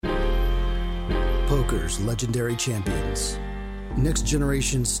Poker's legendary champions,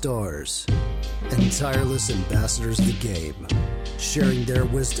 next-generation stars, and tireless ambassadors of the game, sharing their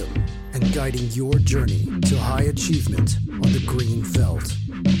wisdom and guiding your journey to high achievement on the green felt.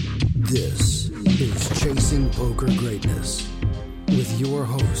 This is Chasing Poker Greatness with your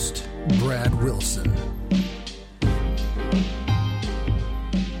host, Brad Wilson.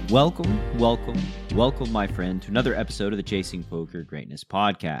 Welcome, my friend, to another episode of the Chasing Poker Greatness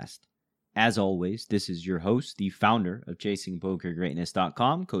podcast. As always, this is your host, the founder of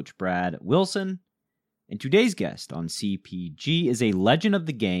ChasingPokerGreatness.com, Coach Brad Wilson. And today's guest on CPG is a legend of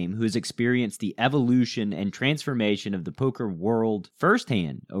the game who has experienced the evolution and transformation of the poker world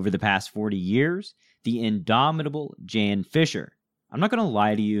firsthand over the past 40 years, the indomitable Jan Fischer. I'm not going to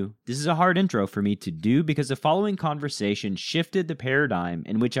lie to you, this is a hard intro for me to do because the following conversation shifted the paradigm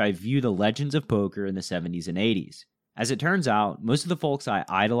in which I view the legends of poker in the 70s and 80s. As it turns out, most of the folks I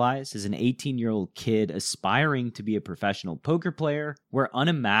idolized as an 18-year-old kid aspiring to be a professional poker player were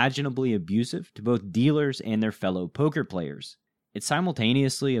unimaginably abusive to both dealers and their fellow poker players. It's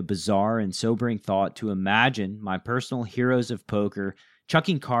simultaneously a bizarre and sobering thought to imagine my personal heroes of poker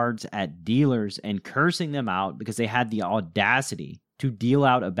chucking cards at dealers and cursing them out because they had the audacity to deal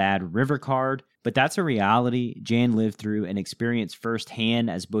out a bad river card, but that's a reality Jan lived through and experienced firsthand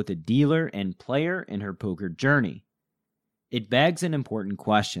as both a dealer and player in her poker journey. It begs an important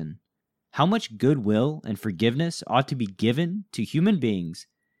question. How much goodwill and forgiveness ought to be given to human beings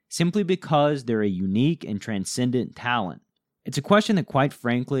simply because they're a unique and transcendent talent? It's a question that, quite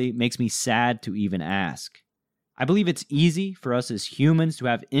frankly, makes me sad to even ask. I believe it's easy for us as humans to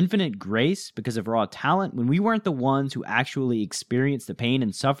have infinite grace because of raw talent when we weren't the ones who actually experienced the pain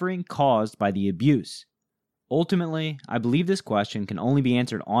and suffering caused by the abuse. Ultimately, I believe this question can only be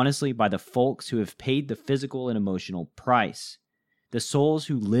answered honestly by the folks who have paid the physical and emotional price. The souls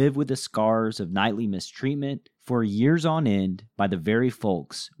who live with the scars of nightly mistreatment for years on end by the very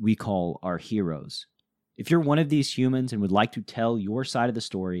folks we call our heroes. If you're one of these humans and would like to tell your side of the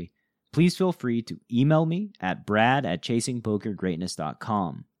story, please feel free to email me at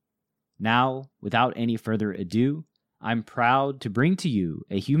brad@chasingpokergreatness.com. Now, without any further ado, I'm proud to bring to you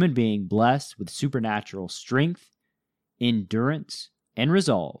a human being blessed with supernatural strength, endurance, and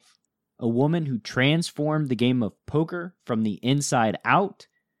resolve, a woman who transformed the game of poker from the inside out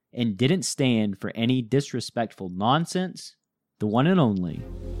and didn't stand for any disrespectful nonsense, the one and only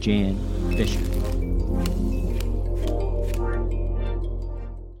Jan Fischer.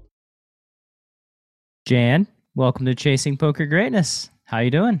 Jan, welcome to Chasing Poker Greatness. How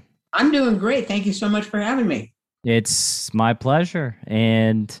you doing? I'm doing great. Thank you so much for having me. It's my pleasure.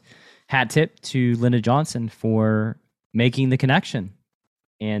 And hat tip to Linda Johnson for making the connection.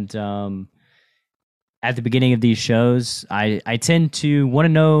 And at the beginning of these shows, I tend to want to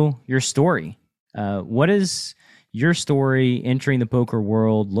know your story. What does your story entering the poker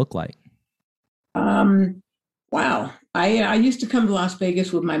world look like? Wow. I used to come to Las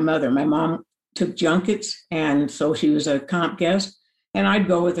Vegas with my mother. My mom took junkets, and so she was a comp guest. And I'd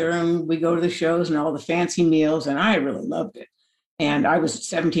go with her, and we'd go to the shows and all the fancy meals, and I really loved it. And I was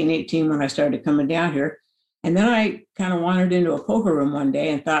 17, 18 when I started coming down here. And then I kind of wandered into a poker room one day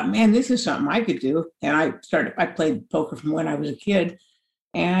and thought, man, this is something I could do. And I played poker from when I was a kid.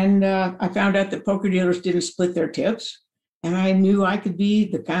 And I found out that poker dealers didn't split their tips. And I knew I could be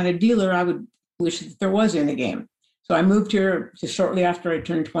the kind of dealer I would wish that there was in the game. So I moved here just shortly after I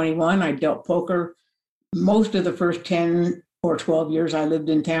turned 21. I dealt poker most of the first 10 or 12 years I lived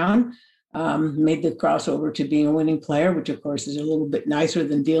in town, made the crossover to being a winning player, which of course is a little bit nicer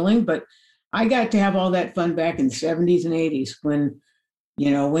than dealing. But I got to have all that fun back in the 70s and 80s when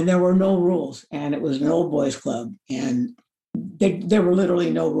there were no rules and it was an old boys club and there were literally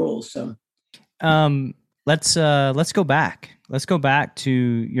no rules. So let's go back. Let's go back to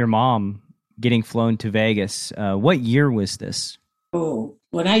your mom getting flown to Vegas. What year was this? Oh,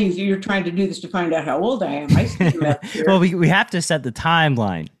 well, now you're trying to do this to find out how old I am. Well, we have to set the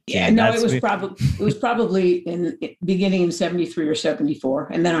timeline. Yeah, no, it was probably beginning in 73 or 74,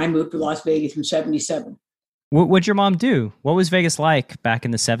 and then I moved to Las Vegas in 77. What'd your mom do? What was Vegas like back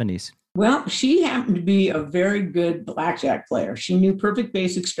in the 70s? Well, she happened to be a very good blackjack player. She knew perfect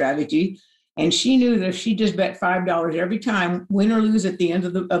basic strategy, and she knew that if she just bet $5 every time, win or lose at the end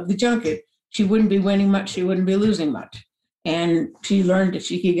of the junket, she wouldn't be winning much. She wouldn't be losing much. And she learned that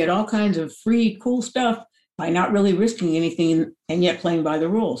she could get all kinds of free, cool stuff by not really risking anything and yet playing by the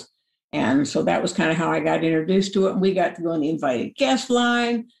rules. And so that was kind of how I got introduced to it. We got to go on the invited guest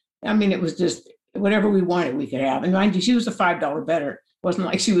line. I mean, it was just whatever we wanted, we could have. And mind you, she was a $5 bettor. It wasn't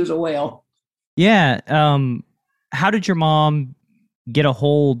like she was a whale. Yeah. How did your mom get a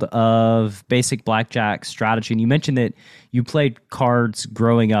hold of basic blackjack strategy? And you mentioned that you played cards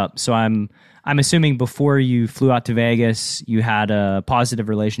growing up. So I'm assuming before you flew out to Vegas, you had a positive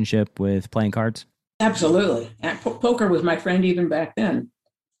relationship with playing cards? Absolutely. And poker was my friend even back then.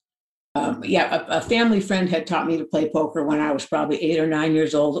 A family friend had taught me to play poker when I was probably 8 or 9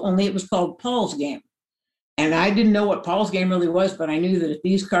 years old, only it was called Paul's Game. And I didn't know what Paul's Game really was, but I knew that if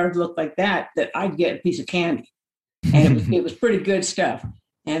these cards looked like that I'd get a piece of candy. And it was pretty good stuff.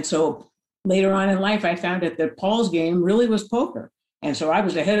 And so later on in life, I found out that Paul's Game really was poker. And so I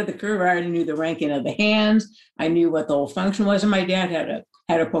was ahead of the curve. I already knew the ranking of the hands. I knew what the whole function was. And my dad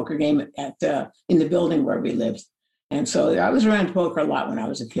had a poker game in the building where we lived. And so I was around poker a lot when I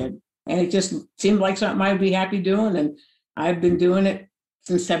was a kid. And it just seemed like something I'd be happy doing. And I've been doing it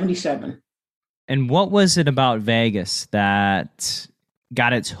since 77. And what was it about Vegas that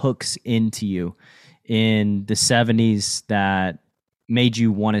got its hooks into you in the 70s that made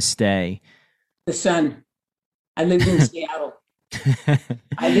you want to stay? The sun. I lived in Seattle.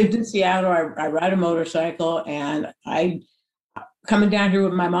 I ride a motorcycle, and coming down here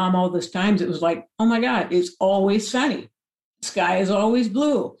with my mom all those times, it was like, oh my God, it's always sunny. Sky is always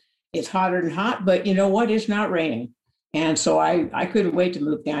blue. It's hotter than hot, but you know what? It's not raining. And so I couldn't wait to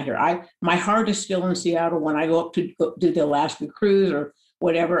move down here. My heart is still in Seattle. When I go up to do the Alaska cruise or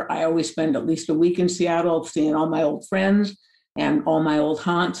whatever, I always spend at least a week in Seattle seeing all my old friends and all my old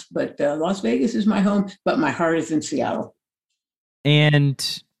haunts. But Las Vegas is my home, but my heart is in Seattle.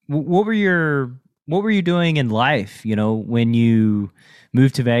 And what were you doing in life, when you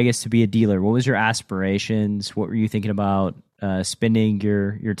moved to Vegas to be a dealer? What was your aspirations? What were you thinking about spending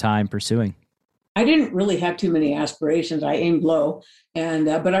your time pursuing? I didn't really have too many aspirations. I aimed low,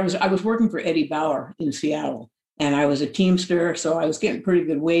 but I was working for Eddie Bauer in Seattle, and I was a Teamster, so I was getting pretty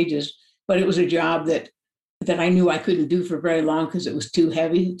good wages. But it was a job that I knew I couldn't do for very long because it was too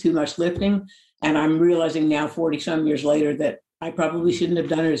heavy, too much lifting. And I'm realizing now, 40 some years later, that I probably shouldn't have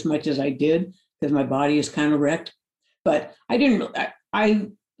done it as much as I did because my body is kind of wrecked. But I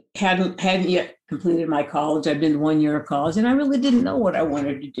hadn't yet completed my college. I'd been 1 year of college, and I really didn't know what I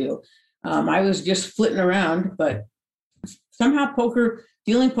wanted to do. I was just flitting around, but somehow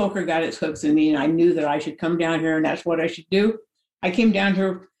dealing poker got its hooks in me, and I knew that I should come down here, and that's what I should do. I came down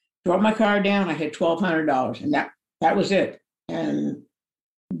here, drove my car down. I had $1,200, and that was it. And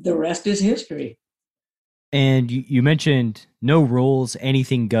the rest is history. And you mentioned no rules,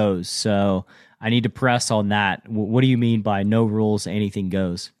 anything goes. So I need to press on that. What do you mean by no rules, anything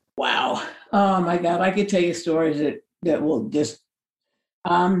goes? Wow. Oh my God. I could tell you stories that will just,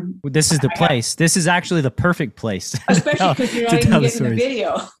 this is the place. This is actually the perfect place. Especially because you're not even getting the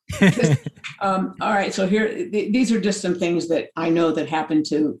video. All right. So here, these are just some things that I know that happened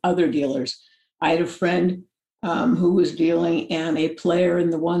to other dealers. I had a friend who was dealing, and a player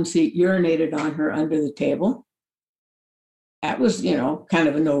in the one seat urinated on her under the table. That was, kind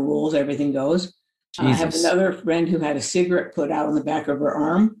of a no rules, everything goes. I have another friend who had a cigarette put out on the back of her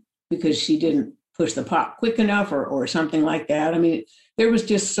arm because she didn't push the pop quick enough or something like that. I mean, there was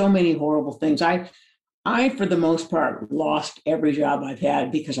just so many horrible things. I, for the most part, lost every job I've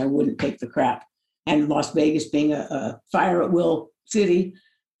had because I wouldn't take the crap. And Las Vegas being a fire at will city,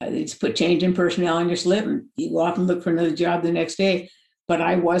 they just put change in personnel on your slip and you go off and look for another job the next day. But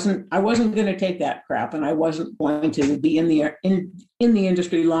I wasn't going to take that crap, and I wasn't going to be in the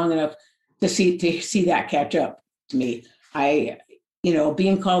industry long enough to see that catch up to me.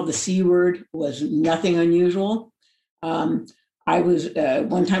 Being called the C word was nothing unusual. I was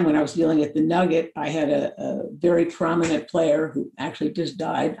one time when I was dealing at the Nugget, I had a very prominent player who actually just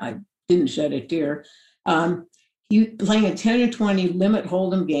died. I didn't shed a tear. He playing a 10 and 20 limit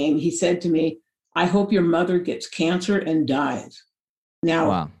hold'em game. He said to me, "I hope your mother gets cancer and dies." Now,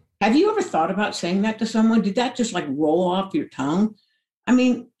 wow. Have you ever thought about saying that to someone? Did that just like roll off your tongue? I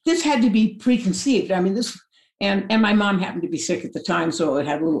mean, this had to be preconceived. I mean, and my mom happened to be sick at the time, so it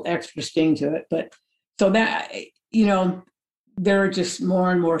had a little extra sting to it. But so that, there are just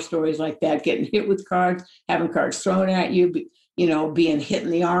more and more stories like that, getting hit with cards, having cards thrown at you, being hit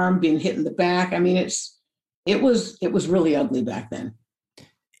in the arm, being hit in the back. I mean, it was really ugly back then.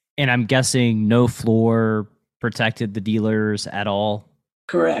 And I'm guessing no floor protected the dealers at all.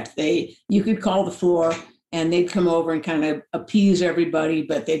 Correct. You could call the floor and they'd come over and kind of appease everybody,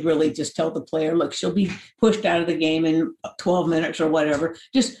 but they'd really just tell the player, look, she'll be pushed out of the game in 12 minutes or whatever.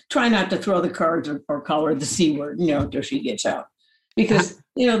 Just try not to throw the cards or call her the C word, until she gets out. Because,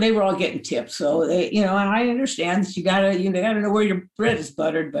 they were all getting tips. So and I understand that you gotta know where your bread is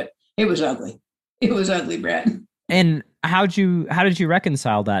buttered, but it was ugly. It was ugly, Brad. And how did you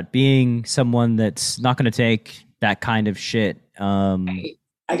reconcile that, being someone that's not going to take that kind of shit?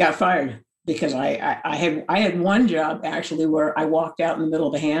 I got fired because I had one job actually where I walked out in the middle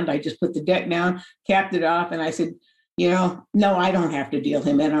of the hand. I just put the deck down, capped it off, and I said, no, I don't have to deal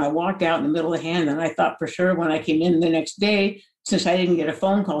him in. And I walked out in the middle of the hand, and I thought for sure when I came in the next day, since I didn't get a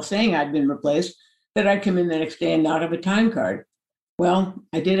phone call saying I'd been replaced, that I'd come in the next day and not have a time card. Well,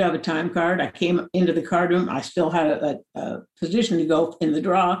 I did have a time card. I came into the card room. I still had a position to go in the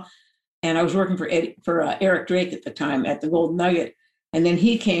draw, and I was working for Eric Drake at the time at the Golden Nugget. And then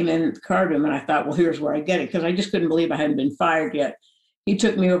he came in the card room, and I thought, well, here's where I get it, because I just couldn't believe I hadn't been fired yet. He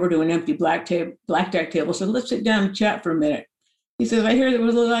took me over to an empty blackjack table, said, let's sit down and chat for a minute. He says, I hear there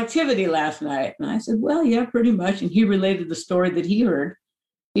was a little activity last night. And I said, well, yeah, pretty much. And he related the story that he heard.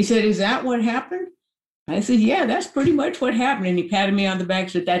 He said, is that what happened? I said, yeah, that's pretty much what happened. And he patted me on the back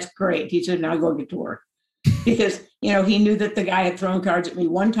and said, that's great. He said, now go get to work. Because, he knew that the guy had thrown cards at me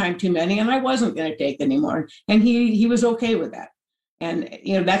one time too many, and I wasn't going to take anymore. And he was okay with that. And,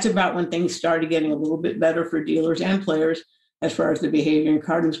 that's about when things started getting a little bit better for dealers and players as far as the behavior in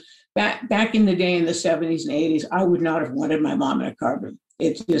card rooms. Back in the day in the 70s and 80s, I would not have wanted my mom in a card room.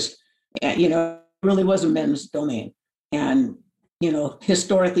 It's just, really was a men's domain. And,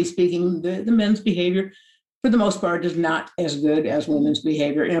 historically speaking, the men's behavior, for the most part, is not as good as women's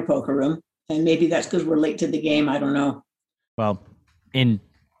behavior in a poker room. And maybe that's because we're late to the game. I don't know. Well, in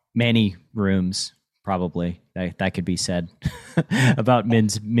many rooms, probably that could be said about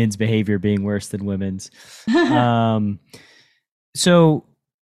men's behavior being worse than women's. So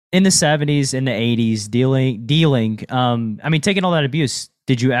in the 70s and the 80s, dealing, taking all that abuse,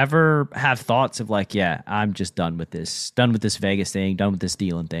 did you ever have thoughts of like, yeah, I'm just done with this Vegas thing, done with this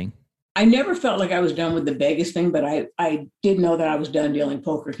dealing thing? I never felt like I was done with the Vegas thing, but I did know that I was done dealing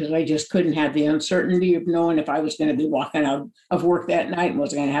poker, because I just couldn't have the uncertainty of knowing if I was going to be walking out of work that night and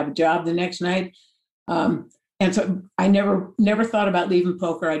was going to have a job the next night. And so I never thought about leaving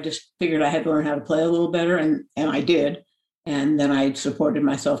poker. I just figured I had to learn how to play a little better, and I did. And then I supported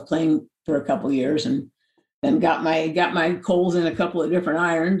myself playing for a couple of years, and then got my coals in a couple of different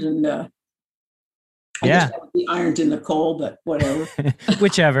irons, and I just have the irons in the coal, but whatever.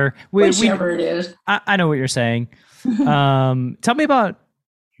 Whichever it is. I know what you're saying. Tell me about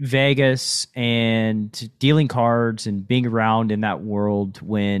Vegas and dealing cards and being around in that world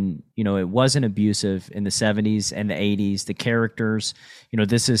when, it wasn't abusive in the 70s and the 80s. The characters,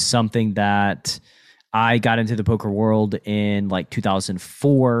 this is something that I got into the poker world in like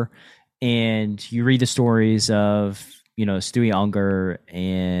 2004, and you read the stories of, Stewie Unger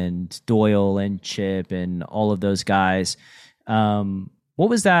and Doyle and Chip and all of those guys. What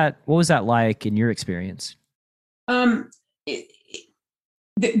was that like in your experience? There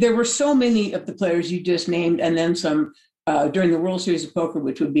were so many of the players you just named, and then some during the World Series of Poker,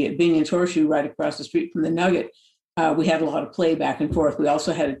 which would be at Binion's Horseshoe right across the street from the Nugget. We had a lot of play back and forth. We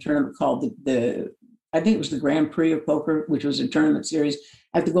also had a tournament called I think it was the Grand Prix of Poker, which was a tournament series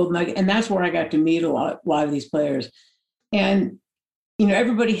at the Golden Nugget. And that's where I got to meet a lot of these players. And,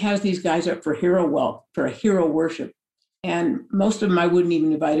 everybody has these guys up for hero worship. And most of them I wouldn't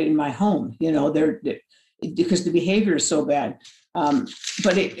even invite in my home, they're because the behavior is so bad.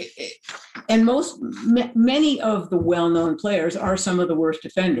 But many of the well-known players are some of the worst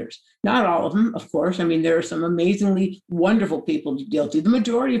offenders. Not all of them, of course. There are some amazingly wonderful people to deal to. The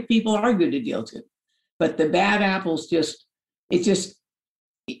majority of people are good to deal to. But the bad apples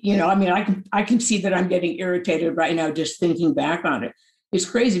I can see that I'm getting irritated right now just thinking back on it. It's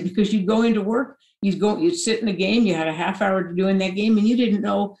crazy because you go into work, you sit in a game, you had a half hour to do in that game, and you didn't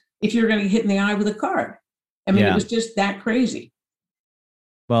know if you were going to get hit in the eye with a card. It was just that crazy.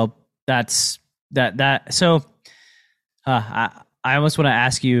 Well, that's that. So I almost want to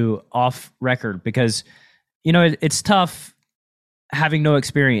ask you off record because, it's tough having no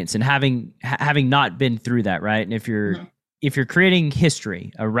experience and having not been through that, right? And if you're creating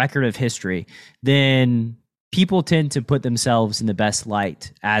history, a record of history, then people tend to put themselves in the best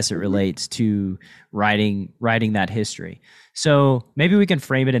light as it relates to writing that history. So maybe we can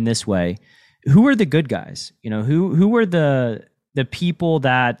frame it in this way. Who are the good guys? Who were the people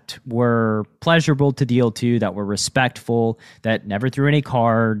that were pleasurable to deal to, that were respectful, that never threw any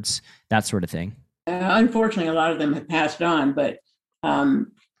cards, that sort of thing? Unfortunately, a lot of them have passed on, but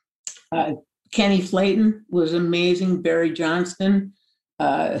Kenny Flayton was amazing. Barry Johnston,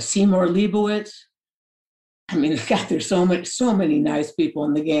 Seymour Leibowitz. God, there's so many nice people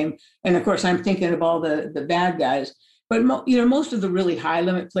in the game. And of course, I'm thinking of all the bad guys. But most of the really high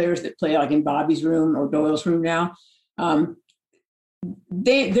limit players that play like in Bobby's room or Doyle's room now,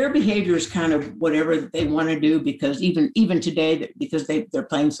 their behavior is kind of whatever they want to do, because even today, because they're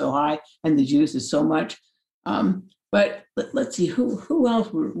playing so high and the juice is so much. But let's see, who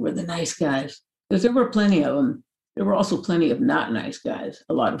else were the nice guys? Because there were plenty of them. There were also plenty of not nice guys,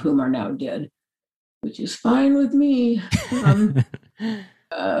 a lot of whom are now dead, which is fine with me.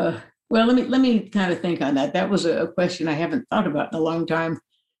 Well, let me kind of think on that. That was a question I haven't thought about in a long time.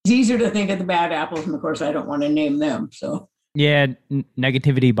 It's easier to think of the bad apples, and of course, I don't want to name them. So yeah,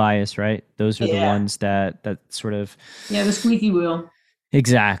 negativity bias, right? Those are the ones that sort of the squeaky wheel.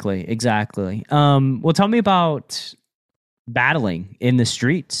 Exactly. Well, tell me about battling in the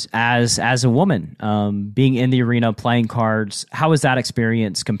streets as a woman, being in the arena, playing cards. How was that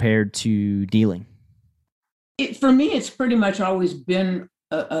experience compared to dealing? For me, it's pretty much always been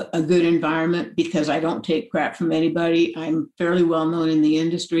a good environment because I don't take crap from anybody. I'm fairly well known in the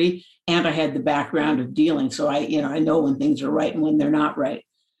industry, and I had the background of dealing, so I know when things are right and when they're not right.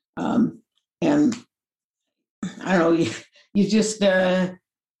 And I don't know, you just when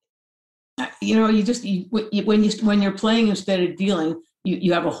you're playing instead of dealing,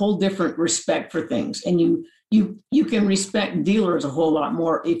 you have a whole different respect for things, and you can respect dealers a whole lot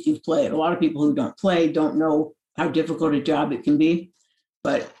more if you've played. A lot of people who don't play don't know how difficult a job it can be.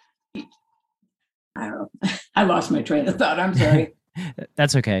 But I don't know. I lost my train of thought. I'm sorry.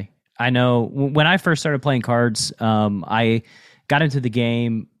 That's okay. I know when I first started playing cards, I got into the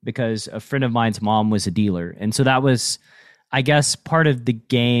game because a friend of mine's mom was a dealer. And so that was, I guess, part of the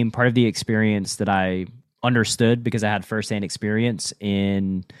game, part of the experience that I understood because I had firsthand experience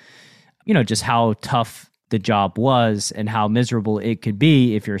in, just how tough the job was and how miserable it could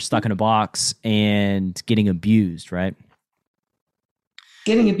be if you're stuck in a box and getting abused, right?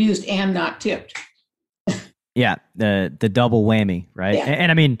 Getting abused and not tipped. Yeah, the double whammy, right? Yeah.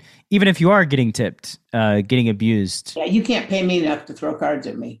 And I mean, even if you are getting tipped, getting abused. Yeah, you can't pay me enough to throw cards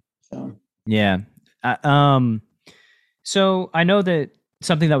at me. So yeah. So I know that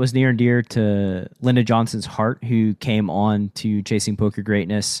something that was near and dear to Linda Johnson's heart, who came on to Chasing Poker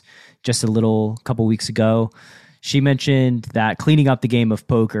Greatness just a couple weeks ago. She mentioned that cleaning up the game of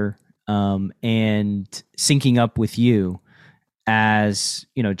poker and syncing up with you as,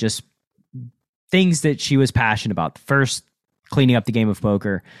 just things that she was passionate about. First, cleaning up the game of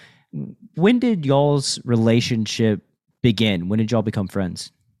poker. When did y'all's relationship begin? When did y'all become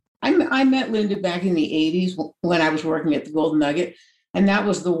friends? I met Linda back in the 80s when I was working at the Golden Nugget. And that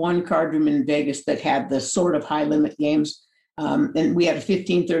was the one card room in Vegas that had the sort of high limit games. And we had a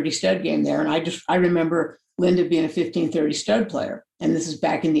 15-30 stud game there. And I remember Linda being a 15-30 stud player. And this is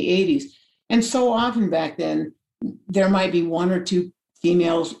back in the 80s. And so often back then, there might be one or two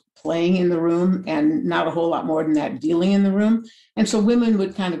females playing in the room and not a whole lot more than that dealing in the room. And so women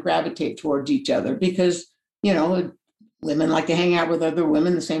would kind of gravitate towards each other because, women like to hang out with other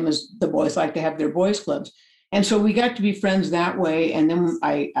women, the same as the boys like to have their boys clubs. And so we got to be friends that way. And then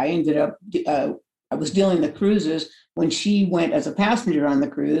I ended up, I was dealing the cruises when she went as a passenger on the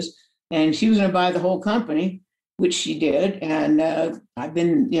cruise, and she was going to buy the whole company, which she did. And I've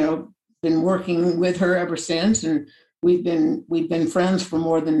been working with her ever since. And we've been friends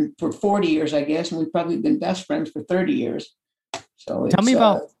for 40 years, I guess. And we've probably been best friends for 30 years. So tell me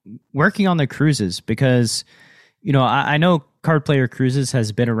about working on the cruises, because, I know Card Player Cruises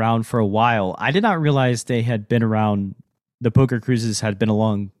has been around for a while. I did not realize they had been around. The poker cruises had been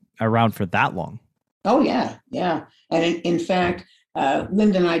around for that long. Oh yeah. Yeah. And in fact,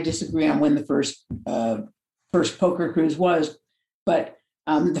 Linda and I disagree on when the first poker cruise was, but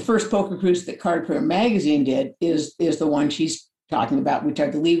the first poker cruise that Card Player Magazine did is the one she's talking about, which I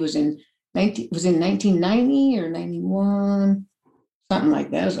believe was in 1990 or 91, something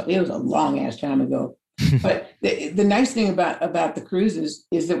like that. It was a long ass time ago. But the nice thing about the cruises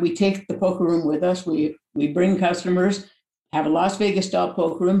is that we take the poker room with us. We bring customers, have a Las Vegas style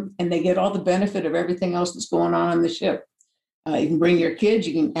poker room, and they get all the benefit of everything else that's going on the ship. You can bring your kids.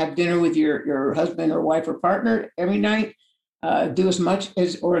 You can have dinner with your husband or wife or partner every night. Do as much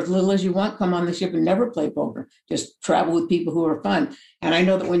or as little as you want. Come on the ship and never play poker. Just travel with people who are fun. And I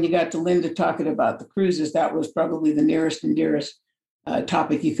know that when you got to Linda talking about the cruises, that was probably the nearest and dearest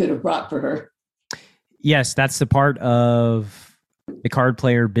topic you could have brought for her. Yes, that's the part of the card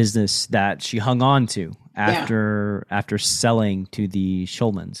player business that she hung on to after selling to the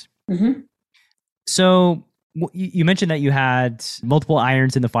Schulmans. Mm-hmm. So you mentioned that you had multiple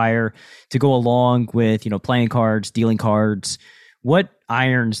irons in the fire to go along with, playing cards, dealing cards. What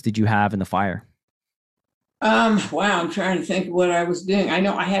irons did you have in the fire? Wow, I'm trying to think of what I was doing. I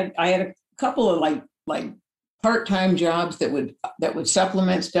know I had a couple of like part-time jobs that would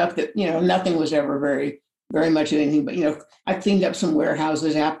supplement stuff that, nothing was ever very, very much of anything, but, I cleaned up some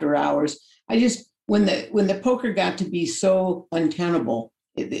warehouses after hours. I just, when the poker got to be so untenable,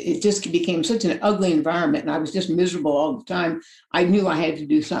 it just became such an ugly environment, and I was just miserable all the time. I knew I had to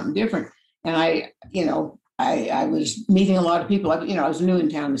do something different, and I was meeting a lot of people. I was new in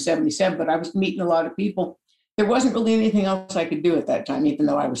town in '77, but I was meeting a lot of people. There wasn't really anything else I could do at that time, even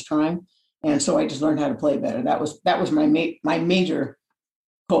though I was trying, and so I just learned how to play better. That was my major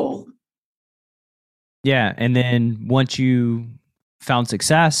goal. Yeah, and then once you found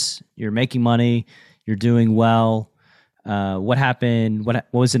success, you're making money, you're doing well. What happened? What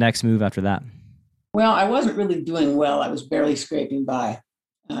was the next move after that? Well, I wasn't really doing well. I was barely scraping by.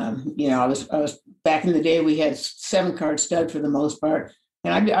 I was back in the day. We had 7-card stud for the most part,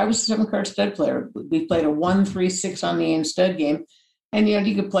 and I was a 7-card stud player. We played a 1-3-6 on the end stud game, and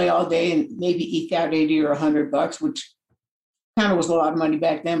you could play all day and maybe eke out $80 or $100, which kind of was a lot of money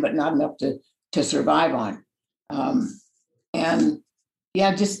back then, but not enough to survive on.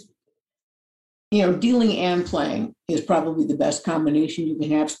 Dealing and playing is probably the best combination you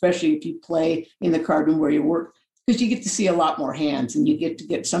can have, especially if you play in the card room where you work, because you get to see a lot more hands and you get to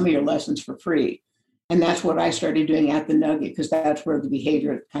get some of your lessons for free. And that's what I started doing at the Nugget, because that's where the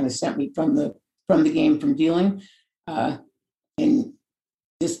behavior kind of sent me from the game, from dealing. But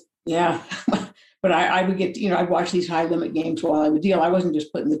I would get, I'd watch these high limit games while I would deal. I wasn't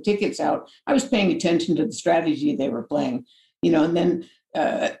just putting the tickets out. I was paying attention to the strategy they were playing, and then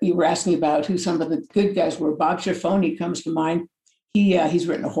you were asking about who some of the good guys were. Bob Schiaffoni comes to mind. He's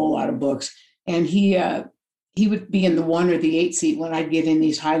written a whole lot of books, and he would be in the 1 or the 8 seat when I'd get in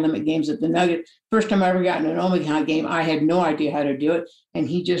these high limit games at the Nugget. First time I ever got in an Omaha game, I had no idea how to do it, and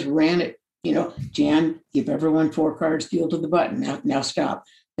he just ran it. Jan, give everyone 4 cards, deal to the button. Now stop.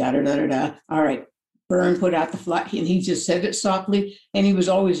 Da da da da da. All right. Burn put out the flat, and he just said it softly, and he was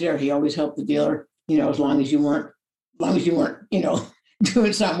always there. He always helped the dealer, as long as you weren't,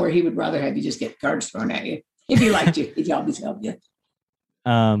 doing something where he would rather have you just get cards thrown at you. If he liked you, he'd always help you.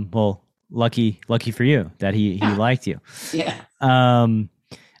 Well, lucky for you that he liked you. Yeah.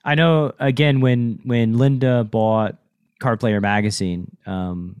 I know, again, when Linda bought Card Player Magazine,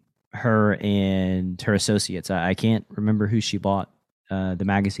 her and her associates, I can't remember who she bought the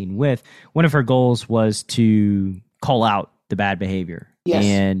magazine with. One of her goals was to call out the bad behavior. Yes.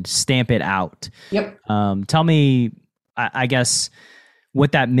 And stamp it out. Yep. Tell me, I guess,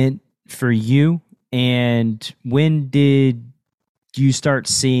 what that meant for you, and when did you start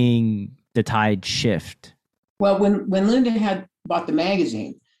seeing the tide shift? Well, when Linda had bought the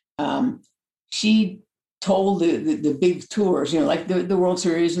magazine, she told the big tours, like the World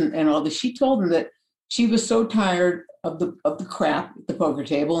Series and all this. She told them that she was so tired of the crap at the poker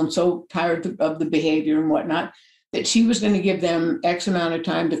table and so tired of the behavior and whatnot, that she was going to give them X amount of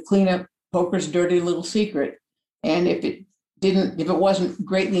time to clean up poker's dirty little secret. And if it wasn't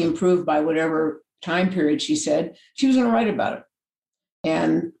greatly improved by whatever time period she said, she was going to write about it.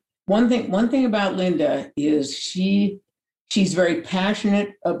 And one thing about Linda is she's very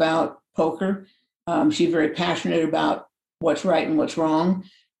passionate about poker. She's very passionate about what's right and what's wrong.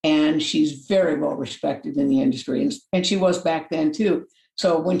 And she's very well respected in the industry. And she was back then too.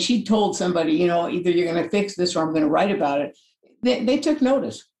 So when she told somebody, either you're going to fix this or I'm going to write about it, they took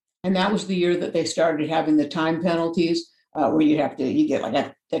notice. And that was the year that they started having the time penalties, where you get like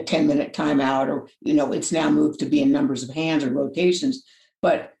a 10-minute timeout, or, it's now moved to being numbers of hands or rotations.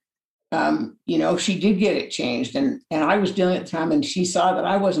 But, she did get it changed. And I was dealing at the time, and she saw that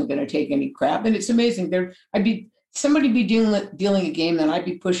I wasn't going to take any crap. And it's amazing. Somebody be dealing a game, then I'd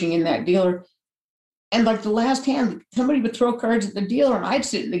be pushing in that dealer. And like the last hand, somebody would throw cards at the dealer, and I'd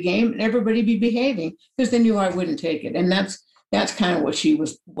sit in the game, and everybody be behaving because they knew I wouldn't take it. And that's kind of what she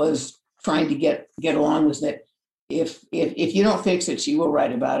was trying to get along, was that if you don't fix it, she will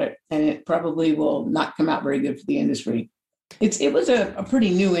write about it, and it probably will not come out very good for the industry. It was a pretty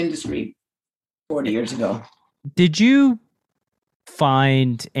new industry 40 years ago. Did you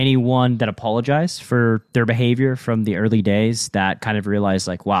find anyone that apologized for their behavior from the early days, that kind of realized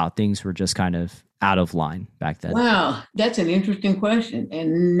like, wow, things were just kind of out of line back then? Wow, that's an interesting question.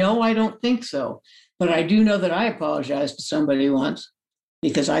 And no, I don't think so. But I do know that I apologized to somebody once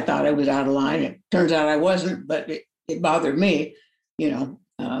because I thought I was out of line. It turns out I wasn't, but it bothered me,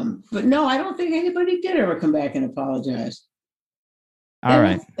 But no, I don't think anybody did ever come back and apologize. All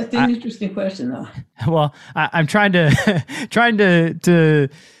right. That's an interesting question, though. Well, I'm trying to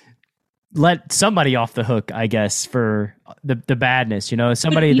let somebody off the hook, I guess, for the badness.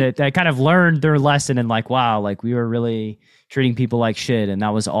 Somebody that kind of learned their lesson and like, wow, like we were really treating people like shit, and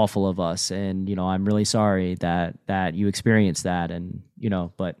that was awful of us. And I'm really sorry that you experienced that. And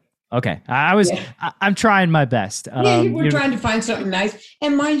but okay, I'm trying my best. We're trying to find something nice.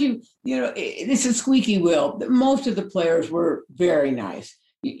 And mind you, this is squeaky wheel. Most of the players were very nice.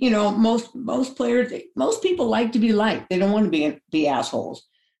 most players, most people like to be liked. They don't want to be assholes.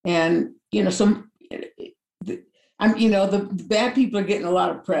 And, the bad people are getting a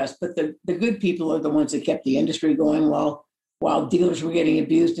lot of press, but the good people are the ones that kept the industry going while dealers were getting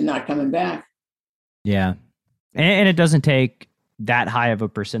abused and not coming back. Yeah. And it doesn't take that high of a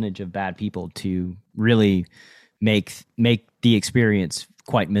percentage of bad people to really make the experience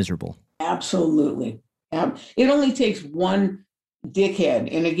quite miserable. Absolutely. It only takes one dickhead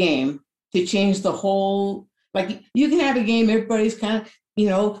in a game to change the whole, like you can have a game, everybody's kind of,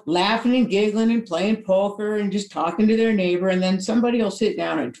 laughing and giggling and playing poker and just talking to their neighbor. And then somebody will sit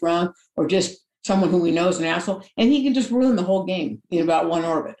down a drunk or just someone who we know is an asshole, and he can just ruin the whole game in about one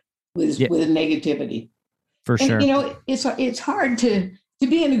orbit with negativity. For sure. It's hard to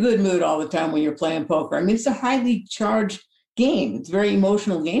be in a good mood all the time when you're playing poker. I mean, it's a highly charged game. It's a very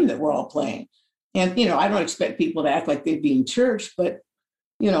emotional game that we're all playing. And, I don't expect people to act like they'd be in church, but,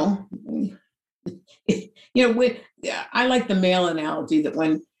 I like the mail analogy that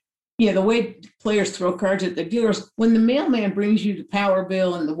when, the way players throw cards at the dealers, when the mailman brings you the power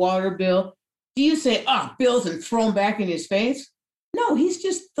bill and the water bill, do you say, bills, and throw them back in his face? No, he's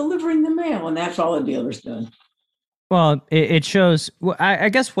just delivering the mail, and that's all the dealer's doing. Well, it shows. I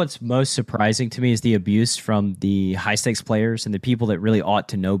guess what's most surprising to me is the abuse from the high stakes players and the people that really ought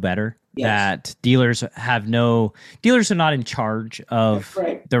to know better. Yes. That dealers are not in charge of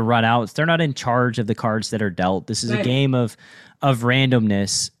the runouts. They're not in charge of the cards that are dealt. This is a game of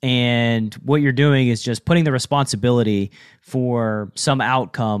randomness, and what you're doing is just putting the responsibility for some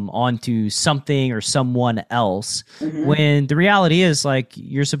outcome onto something or someone else, when the reality is, like,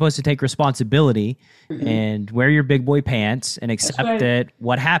 you're supposed to take responsibility and wear your big boy pants and accept that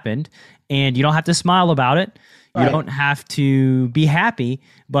what happened, and you don't have to smile about it. You don't have to be happy,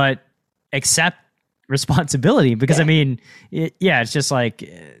 but accept responsibility, because it's just like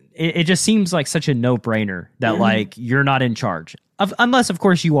it just seems like such a no-brainer that like you're not in charge unless of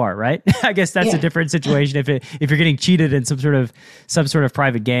course you are, right? I guess that's a different situation. If you're getting cheated in some sort of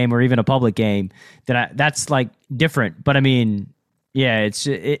private game or even a public game, that's like different. But I mean,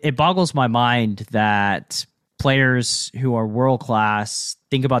 it boggles my mind that players who are world class,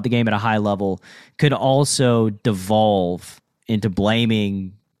 think about the game at a high level, could also devolve into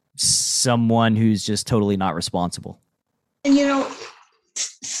blaming someone who's just totally not responsible. And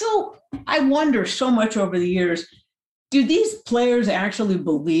so I wonder so much over the years, do these players actually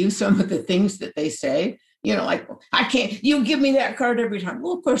believe some of the things that they say? Like, I can't, you give me that card every time.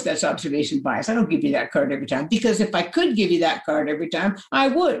 Well, of course, that's observation bias. I don't give you that card every time, because if I could give you that card every time, I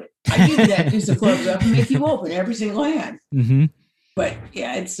would. I give you that deuce of clubs up and make you open every single hand. Mm-hmm. But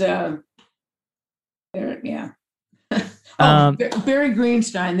it's, Barry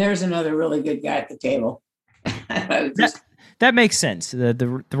Greenstein, there's another really good guy at the table. That makes sense.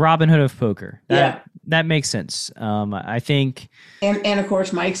 The Robin Hood of poker. That makes sense. I think, and of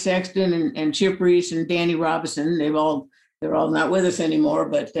course Mike Sexton and Chip Reese and Danny Robinson. They're all not with us anymore,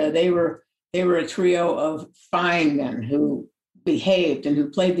 but they were a trio of fine men who behaved and who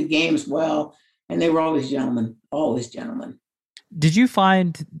played the games well, and they were always gentlemen. Always gentlemen. Did you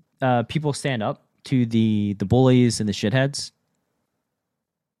find people stand up to the bullies and the shitheads?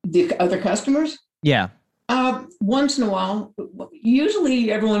 The other customers? Yeah. Once in a while.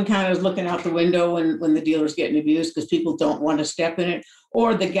 Usually everyone kind of is looking out the window when the dealer's getting abused, because people don't want to step in it.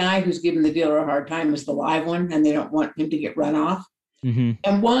 Or the guy who's giving the dealer a hard time is the live one, and they don't want him to get run off. Mm-hmm.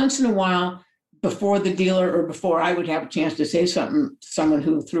 And once in a while, before the dealer or before I would have a chance to say something to someone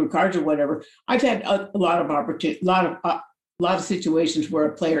who threw cards or whatever, I've had a lot of opportunity, a lot of situations where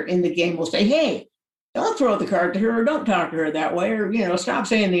a player in the game will say, "Hey, don't throw the card to her, or don't talk to her that way, or stop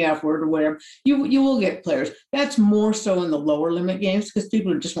saying the F word or whatever." You will get players. That's more so in the lower limit games, because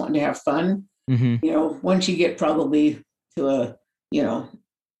people are just wanting to have fun. Mm-hmm. Once you get probably to a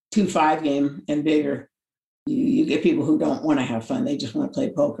 2-5 game and bigger, you get people who don't want to have fun. They just want to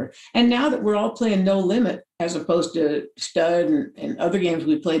play poker. And now that we're all playing no limit, as opposed to stud and other games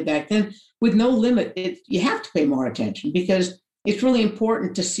we played back then, with no limit, you have to pay more attention, because it's really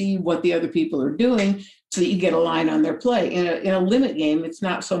important to see what the other people are doing so that you get a line on their play. In a limit game, it's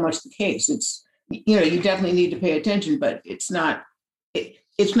not so much the case. It's, you definitely need to pay attention, but it's not a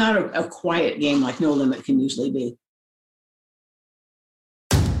quiet game like no limit can usually be.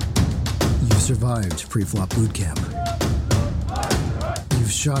 You survived pre-flop boot camp.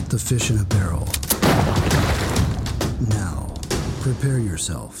 You've shot the fish in a barrel. Now, prepare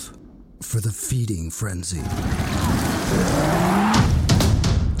yourself for the feeding frenzy.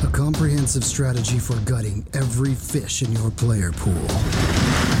 A comprehensive strategy for gutting every fish in your player pool.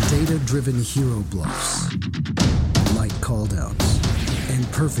 Data-driven hero bluffs, light call downs, and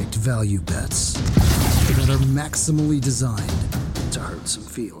perfect value bets that are maximally designed to hurt some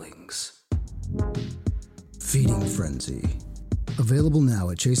feelings. Feeding Frenzy. Available now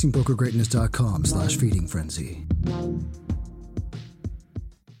at chasingpokergreatness.com/feeding frenzy.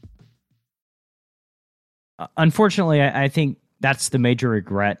 Unfortunately, I think that's the major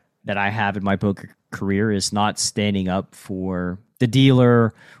regret that I have in my poker career, is not standing up for the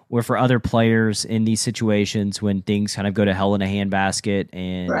dealer or for other players in these situations when things kind of go to hell in a handbasket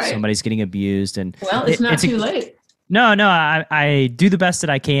and somebody's getting abused. And well, it's not too late. No, I do the best that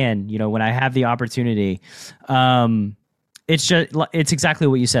I can, when I have the opportunity. It's exactly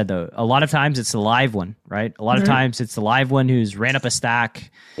what you said, though. A lot of times it's the live one, right? A lot of times it's the live one who's ran up a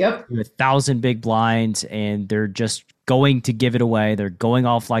stack with 1,000 big blinds, and they're just going to give it away. They're going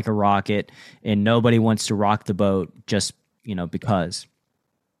off like a rocket, and nobody wants to rock the boat just, because.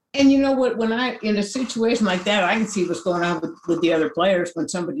 And you know what? When in a situation like that, I can see what's going on with the other players when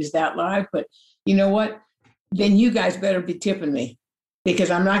somebody's that live. But you know what? Then you guys better be tipping me,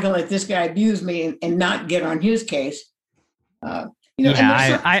 because I'm not going to let this guy abuse me and not get on his case.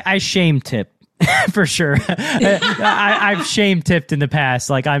 I shame tip for sure. I've shame tipped in the past.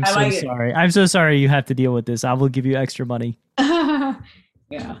 Like, I'm so sorry. I'm so sorry you have to deal with this. I will give you extra money. Yeah,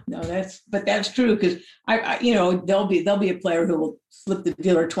 no, that's true, because there'll be a player who will slip the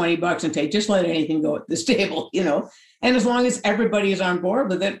dealer $20 and say, just let anything go at this table, and as long as everybody is on board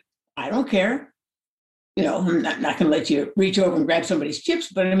with it, I don't care. I'm not going to let you reach over and grab somebody's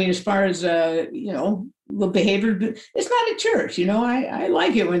chips, but I mean, as far as the behavior, it's not a church. I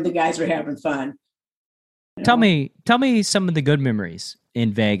like it when the guys are having fun. Tell me some of the good memories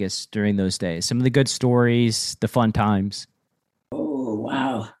in Vegas during those days. Some of the good stories, the fun times. Oh,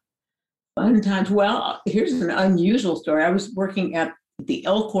 wow. Fun times. Well, here's an unusual story. I was working at the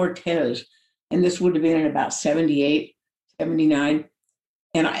El Cortez, and this would have been in about 78, 79.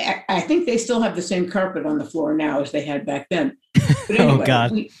 And I think they still have the same carpet on the floor now as they had back then. But anyway, oh,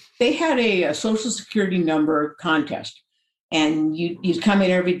 God. They had a Social Security number contest. And you'd come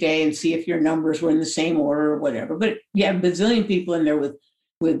in every day and see if your numbers were in the same order or whatever. But you had a bazillion people in there with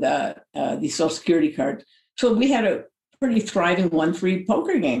the Social Security cards. So we had a pretty thriving 1-3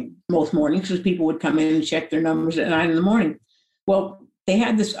 poker game most mornings, because people would come in and check their numbers at 9 a.m. Well, we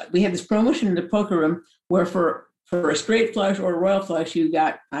had this promotion in the poker room where for a straight flush or a royal flush, you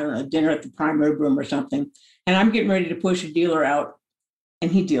got, I don't know, dinner at the prime rib room or something. And I'm getting ready to push a dealer out, and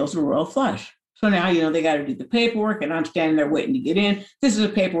he deals a royal flush. So now, they got to do the paperwork, and I'm standing there waiting to get in. This is a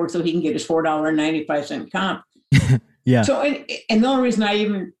paperwork so he can get his $4.95 comp. Yeah. So, and the only reason I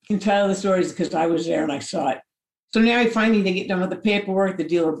even can tell the story is because I was there and I saw it. So now finally they get done with the paperwork. The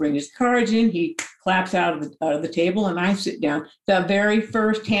dealer brings his cards in. He claps out of the table, and I sit down. The very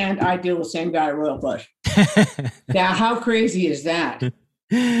first hand I deal the same guy royal flush. Now, how crazy is that?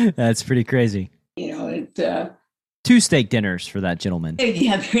 That's pretty crazy. 2 steak dinners for that gentleman.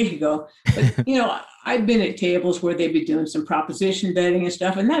 Yeah, there you go. But, I've been at tables where they'd be doing some proposition betting and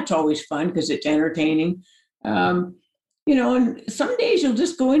stuff, and that's always fun because it's entertaining. And some days you'll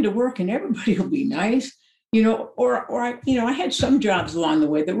just go into work and everybody will be nice. I had some jobs along the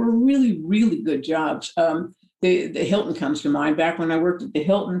way that were really, really good jobs. The Hilton comes to mind. Back when I worked at the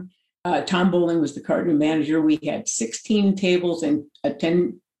Hilton, Tom Bowling was the card room manager. We had 16 tables and a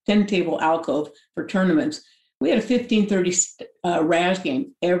 10-table alcove for tournaments. We had a 15-30 Raz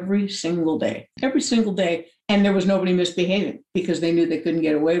game every single day, and there was nobody misbehaving because they knew they couldn't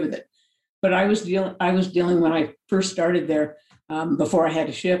get away with it. But I was dealing when I first started there, before I had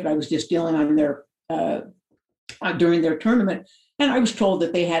to shift. I was just dealing on their during their tournament, and I was told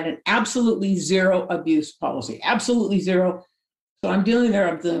that they had an absolutely zero abuse policy, absolutely zero. So I'm dealing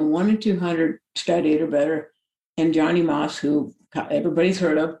 1 in 200 stud 8 or better, and Johnny Moss, who everybody's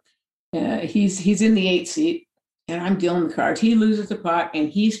heard of, he's in the 8 seat, and I'm dealing the cards. He loses the pot, and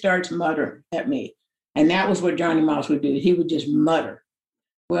he starts muttering at me, and that was what Johnny Moss would do. He would just mutter.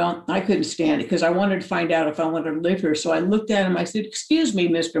 Well, I couldn't stand it because I wanted to find out if I wanted to live here. So I looked at him. I said, "Excuse me,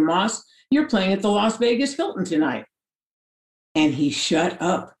 Mr. Moss, you're playing at the Las Vegas Hilton tonight." And he shut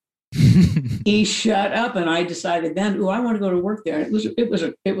up. He shut up, and I decided then, I want to go to work there. And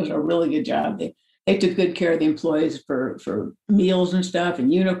it was a really good job. They took good care of the employees for meals and stuff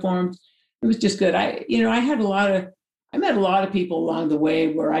and uniforms. It was just good. I met a lot of people along the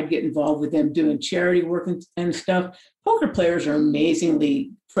way where I'd get involved with them doing charity work and stuff. Poker players are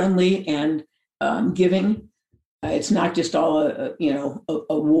amazingly friendly and giving. It's not just all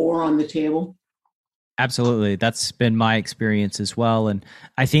a war on the table. Absolutely. That's been my experience as well. And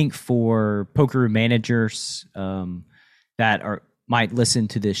I think for poker managers that might listen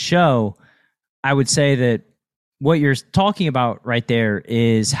to this show, I would say that what you're talking about right there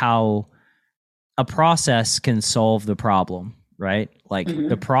is how a process can solve the problem, right? Like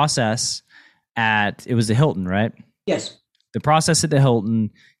the process it was the Hilton, right? Yes. The process at the Hilton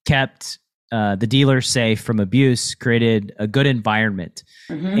kept the dealers safe from abuse, created a good environment.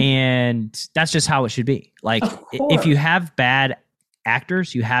 And that's just how it should be. Like if you have bad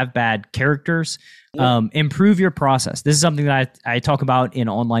actors, you have bad characters, improve your process. This is something that I talk about in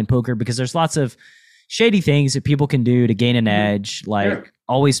online poker because there's lots of shady things that people can do to gain an edge. Like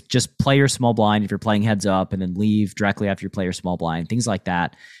always just play your small blind if you're playing heads up and then leave directly after you play your small blind, things like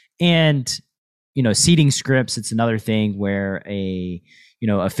that. And, seating scripts, it's another thing where a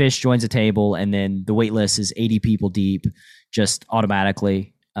fish joins a table and then the wait list is 80 people deep just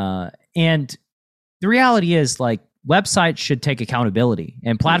automatically. And the reality is like websites should take accountability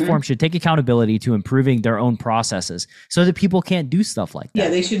and platforms should take accountability to improving their own processes so that people can't do stuff like that. Yeah,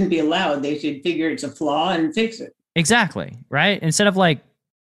 they shouldn't be allowed. They should figure it's a flaw and fix it. Exactly. Right. Instead of like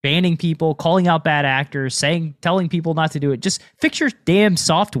banning people, calling out bad actors, telling people not to do it, just fix your damn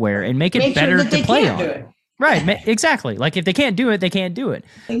software and make it better to play on. It. Right. Exactly. Like if they can't do it, they can't do it.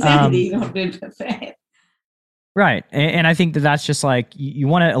 Exactly. You don't do it. Right. And I think that's just like, you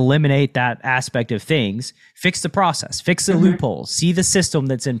want to eliminate that aspect of things, fix the process, fix the loopholes, see the system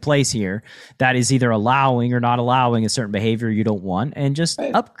that's in place here that is either allowing or not allowing a certain behavior you don't want, and just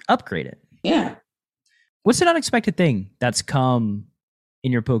upgrade it. Yeah. What's an unexpected thing that's come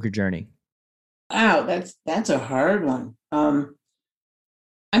in your poker journey? Wow, that's a hard one.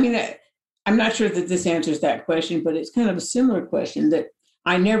 I mean, I'm not sure that this answers that question, but it's kind of a similar question that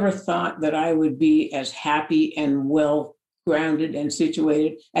I never thought that I would be as happy and well grounded and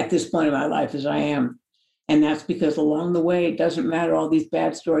situated at this point in my life as I am. And that's because along the way, it doesn't matter all these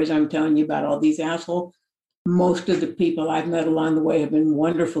bad stories I'm telling you about all these assholes. Most of the people I've met along the way have been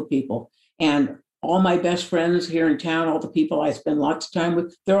wonderful people. And all my best friends here in town, all the people I spend lots of time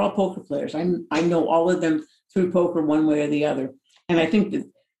with, they're all poker players. I know all of them through poker one way or the other. And I think that,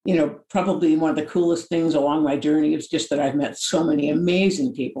 probably one of the coolest things along my journey is just that I've met so many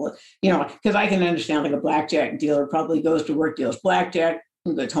amazing people, because I can understand like a blackjack dealer probably goes to work, deals blackjack,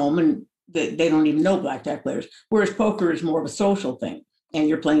 and goes home, and they don't even know blackjack players. Whereas poker is more of a social thing, and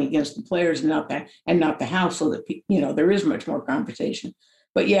you're playing against the players and not the house, so that, there is much more conversation.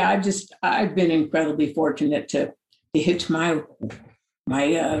 But yeah, I've been incredibly fortunate to hitch my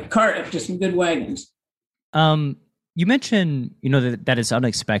cart up to some good wagons. You mentioned, that it's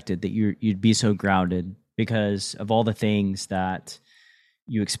unexpected that you'd be so grounded because of all the things that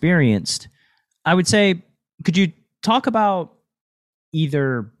you experienced. I would say, could you talk about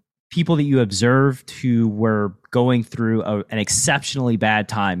either people that you observed who were going through an exceptionally bad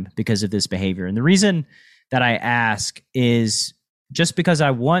time because of this behavior? And the reason that I ask is just because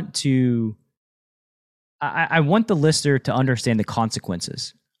I want the listener to understand the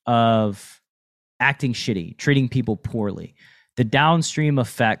consequences of acting shitty, treating people poorly, the downstream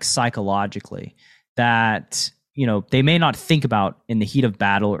effects psychologically that, they may not think about in the heat of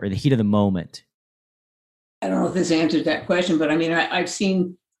battle or the heat of the moment. I don't know if this answers that question, but I mean, I've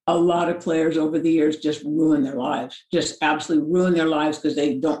seen a lot of players over the years just ruin their lives, just absolutely ruin their lives because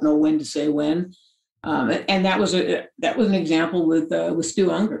they don't know when to say when. And that was an example with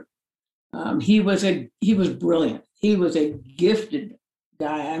Stu Unger. He was brilliant. He was a gifted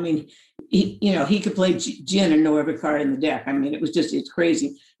guy. I mean, he could play gin and know every card in the deck. I mean, it's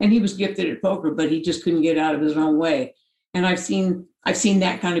crazy. And he was gifted at poker, but he just couldn't get out of his own way. And I've seen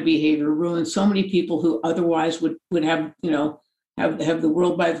that kind of behavior ruin so many people who otherwise would have, have the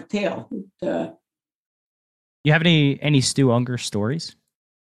world by the tail. You have any Stu Unger stories?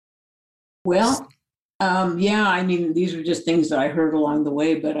 Well, yeah, I mean, these are just things that I heard along the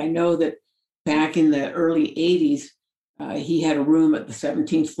way, but I know that back in the early 80s, he had a room at the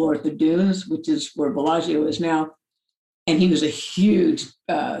 17th floor at the Dunes, which is where Bellagio is now. And he was a huge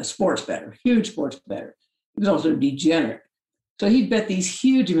sports bettor. He was also a degenerate. So he'd bet these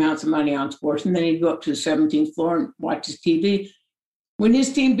huge amounts of money on sports, and then he'd go up to the 17th floor and watch his TV. When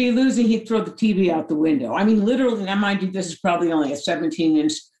his team be losing, he'd throw the TV out the window. I mean, literally, now mind you, this is probably only a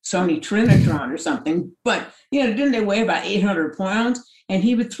 17-inch Sony Trinitron or something, but, didn't they weigh about 800 pounds? And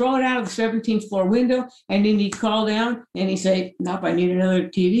he would throw it out of the 17th floor window, and then he'd call down and he'd say, nope, I need another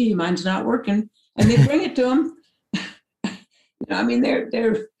TV. Mine's not working. And they'd bring it to him. I mean,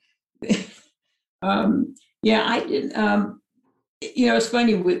 yeah, I did. It's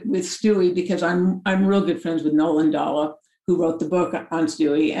funny with Stewie because I'm real good friends with Nolan Dalla, who wrote the book on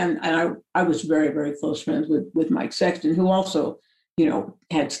Stewie, and I was very, very close friends with Mike Sexton, who also,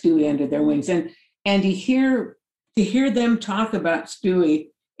 had Stewie under their wings, and to hear them talk about Stewie,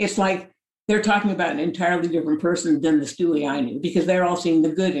 it's like they're talking about an entirely different person than the Stewie I knew, because they're all seeing the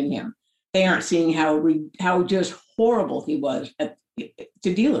good in him. They aren't seeing how just horrible he was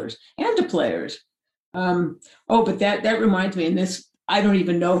to dealers and to players. But that reminds me, and this, I don't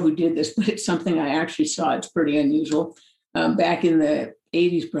even know who did this, but it's something I actually saw. It's pretty unusual. Back in the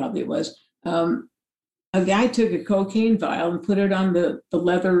 80s, probably it was. A guy took a cocaine vial and put it on the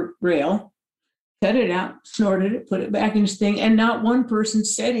leather rail, cut it out, snorted it, put it back in his thing, and not one person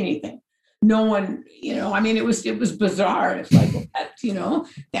said anything. No one, I mean, it was bizarre. It's like, well,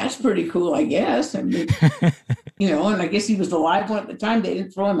 that's pretty cool, I guess. I mean, and I guess he was the live one at the time. They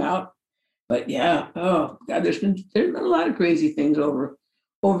didn't throw him out. But yeah, oh God, there's been a lot of crazy things over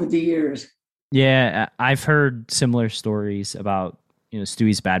the years. Yeah, I've heard similar stories about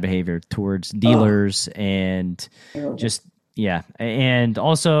Stewie's bad behavior towards dealers and just and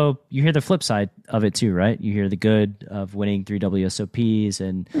also you hear the flip side of it too, right? You hear the good of winning 3 WSOPs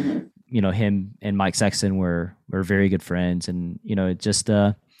and him and Mike Sexton were very good friends, and it just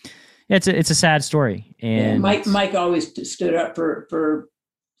it's a sad story. And Mike always stood up for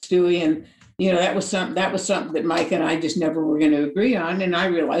Stewie, and that was something that Mike and I just never were going to agree on. And I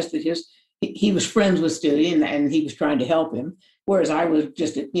realized that he was friends with Stewie and he was trying to help him, whereas I was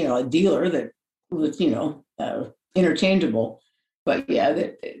just a dealer that was interchangeable. But yeah,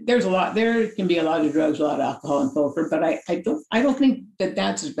 there can be a lot of drugs, a lot of alcohol in poker, but I don't think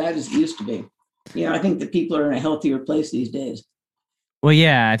that's as bad as it used to be. I think that people are in a healthier place these days. Well,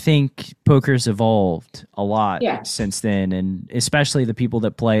 yeah, I think poker's evolved a lot since then, and especially the people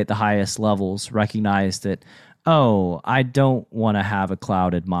that play at the highest levels recognize that, I don't want to have a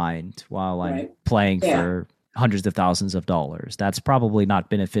clouded mind while I'm playing for hundreds of thousands of dollars. That's probably not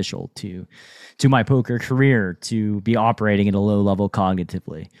beneficial to my poker career, to be operating at a low level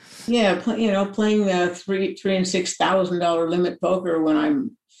cognitively. Yeah, playing $3,000 and $6,000 limit poker when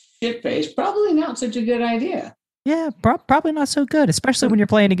I'm shit faced, probably not such a good idea. Yeah, probably not so good, especially when you're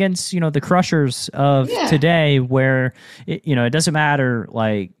playing against the crushers of today, where it doesn't matter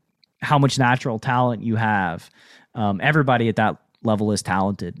like how much natural talent you have. Everybody at that level is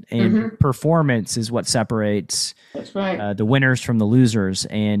talented, and performance is what separates the winners from the losers.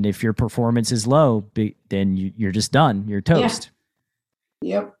 And if your performance is low, then you're just done. You're toast.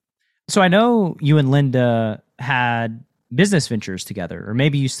 Yeah. Yep. So I know you and Linda had business ventures together, or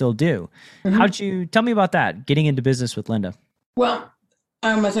maybe you still do. How'd you tell me about that, getting into business with Linda? Well,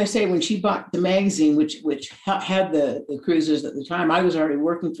 as I say, when she bought the magazine, which had the cruises at the time, I was already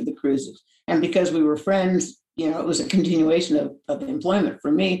working for the cruises. And because we were friends, it was a continuation of employment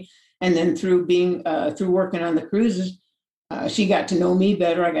for me. And then through working on the cruises, she got to know me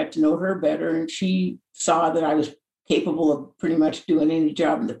better. I got to know her better. And she saw that I was capable of pretty much doing any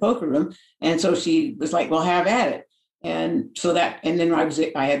job in the poker room. And so she was like, well, have at it. And then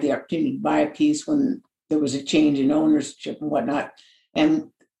I had the opportunity to buy a piece when there was a change in ownership and whatnot.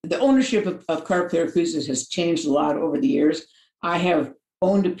 And the ownership of Card Player Cruises has changed a lot over the years. I have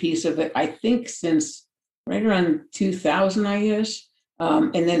owned a piece of it, I think, since right around 2000, I guess.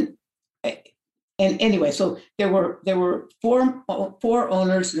 And anyway, so there were four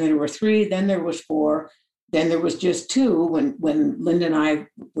owners, and then there were three, then there was four, then there was just two when Linda and I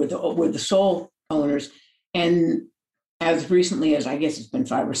were the sole owners. And as recently as, I guess it's been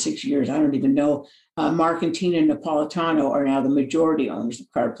 5 or 6 years, I don't even know, Mark and Tina Napolitano are now the majority owners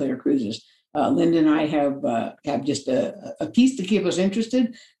of Card Player Cruises. Linda and I have just a piece to keep us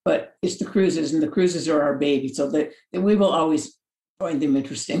interested, but it's the cruises, and the cruises are our baby, so that we will always find them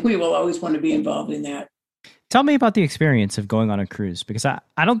interesting. We will always want to be involved in that. Tell me about the experience of going on a cruise, because I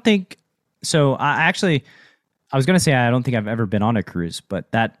don't think so. I was going to say I don't think I've ever been on a cruise,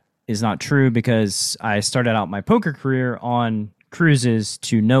 but that is not true, because I started out my poker career on cruises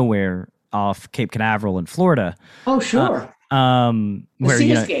to nowhere off Cape Canaveral in Florida. Oh, sure. Where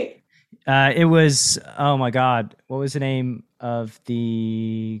Sea Escape. It was, oh my God, what was the name of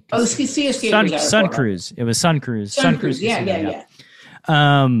the Sea Escape? Sun Cruise. It was Sun Cruise. Sun Cruise. Yeah.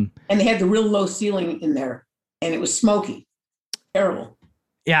 And they had the real low ceiling in there, and it was smoky. Terrible.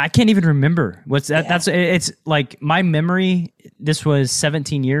 Yeah, I can't even remember what's that. Yeah. It's like my memory. This was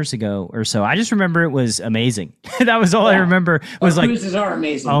 17 years ago or so. I just remember it was amazing. That was all I remember. Was cruises are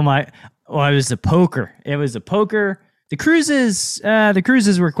amazing. Oh my! Well, it was the poker. The cruises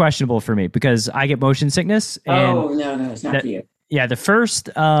were questionable for me because I get motion sickness. And no, it's not for you. Yeah,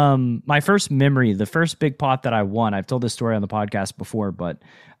 my first memory, the first big pot that I won. I've told this story on the podcast before, but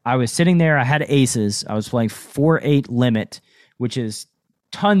I was sitting there. I had aces. I was playing 4-8 limit, which is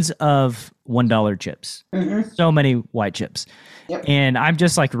tons of $1 chips. So many white chips. Yep. And I'm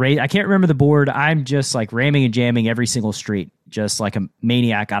just like, I can't remember the board. I'm just like ramming and jamming every single street, just like a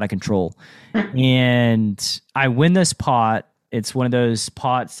maniac out of control. And I win this pot. It's one of those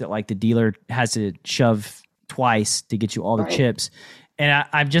pots that like the dealer has to shove twice to get you all the chips. And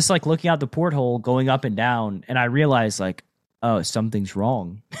I'm just like looking out the porthole going up and down. And I realize like, oh, something's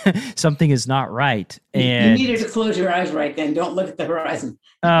wrong. Something is not right. And you needed to close your eyes right then. Don't look at the horizon.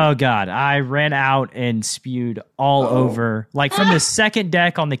 Oh God. I ran out and spewed all over, like from the second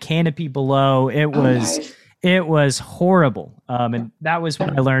deck on the canopy below. It was horrible. And that was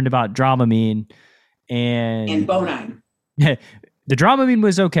when I learned about Dramamine and Bonine. The Dramamine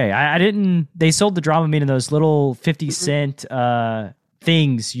was okay. They sold the Dramamine in those little 50 cent,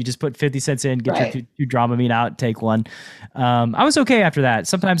 things. You just put 50 cents in, get your two Dramamine out, take one. I was okay after that.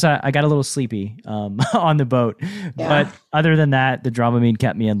 Sometimes I got a little sleepy on the boat, but other than that, the Dramamine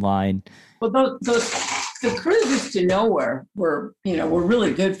kept me in line. Well, the cruises to nowhere were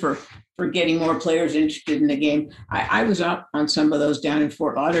really good for getting more players interested in the game. I was up on some of those down in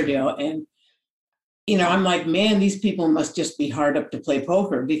Fort Lauderdale, and I'm like, man, these people must just be hard up to play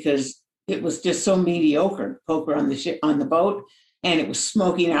poker, because it was just so mediocre poker on the ship, on the boat. And it was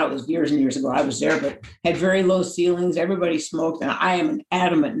smoking out. It was years and years ago. I was there, but had very low ceilings. Everybody smoked, and I am an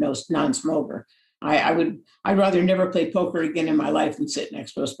adamant non-smoker. I'd rather never play poker again in my life than sit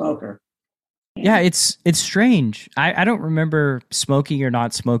next to a smoker. Yeah, it's strange. I don't remember smoking or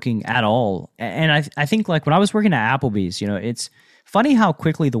not smoking at all. And I think like when I was working at Applebee's, it's funny how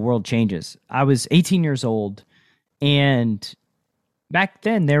quickly the world changes. I was 18 years old, and back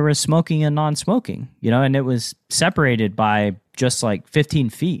then there was smoking and non-smoking, and it was separated by just like 15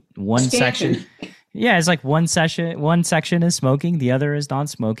 feet. One section. Yeah, it's like one section is smoking, the other is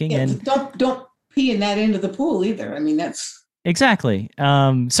non-smoking. Yeah, and don't pee in that end of the pool either. I mean, that's exactly.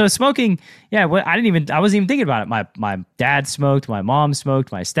 So smoking, I wasn't even thinking about it. My dad smoked, my mom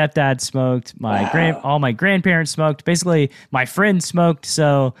smoked, my stepdad smoked, all my grandparents smoked. Basically, my friends smoked.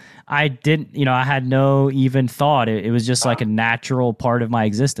 So I didn't, I had no even thought. It was just like a natural part of my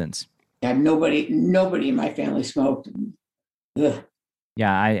existence. Yeah, nobody in my family smoked. Ugh.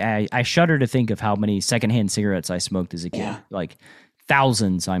 Yeah, I shudder to think of how many secondhand cigarettes I smoked as a kid. Yeah. Like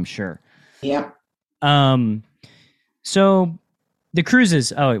thousands, I'm sure. Yep. So the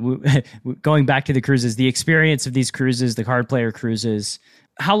cruises, going back to the cruises, the experience of these cruises, the card player cruises,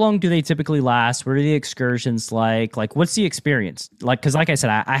 how long do they typically last? What are the excursions like? Like, what's the experience? Like, because like I said,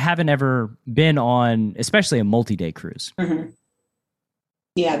 I haven't ever been on, especially a multi-day cruise. Mm-hmm.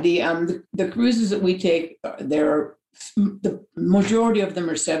 Yeah, the cruises that we take, the majority of them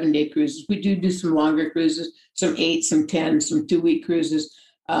are 7-day cruises. We do some longer cruises, some 8, some 10, some 2-week cruises.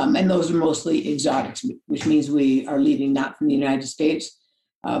 And those are mostly exotics, which means we are leaving not from the United States.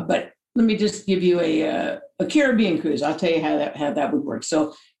 But let me just give you a Caribbean cruise. I'll tell you how that would work.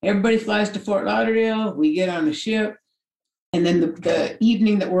 So everybody flies to Fort Lauderdale. We get on the ship. And then the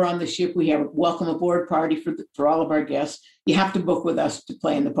evening that we're on the ship, we have a welcome aboard party for all of our guests. You have to book with us to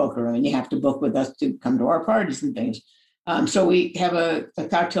play in the poker room, and you have to book with us to come to our parties and things. So we have a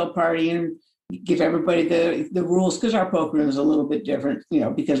cocktail party and give everybody the rules, because our poker room is a little bit different,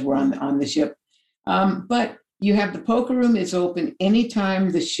 because we're on the ship. But you have the poker room is open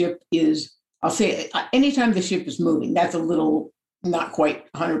anytime the ship is, anytime the ship is moving. That's a little not quite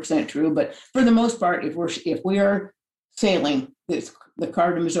 100% true, but for the most part, if we are sailing, the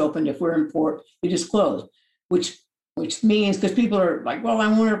card room is open. If we're in port, it is closed, which means, because people are like, well, I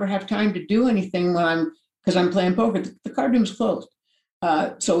won't ever have time to do anything because I'm playing poker. The card room is closed.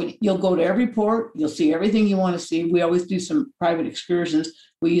 So you'll go to every port, you'll see everything you want to see. We always do some private excursions.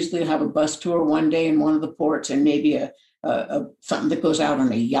 We usually have a bus tour one day in one of the ports, and maybe a something that goes out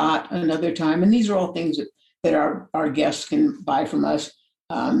on a yacht another time. And these are all things that our guests can buy from us.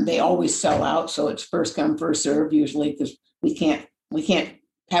 They always sell out, so it's first come, first serve usually, because we can't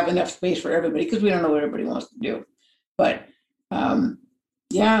have enough space for everybody, because we don't know what everybody wants to do. But and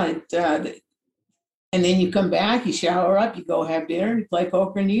then you come back, you shower up, you go have dinner, you play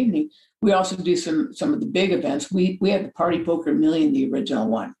poker in the evening. We also do some of the big events. We had the Party Poker Million, the original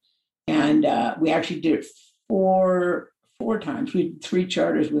one, and we actually did it four times. We did 3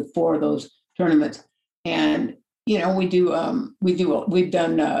 charters with 4 of those tournaments, and we've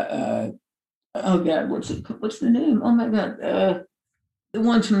done oh God, what's the name? Oh my God, the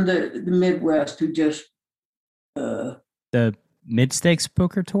ones from the Midwest who just the Mid-Stakes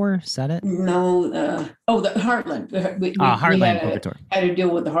Poker Tour, is that it? No, the Heartland. Heartland Poker Tour. Had to deal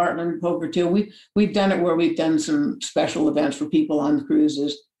with the Heartland Poker Tour. We've done it where we've done some special events for people on the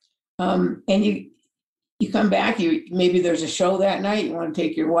cruises, and you come back. Maybe there's a show that night. You want to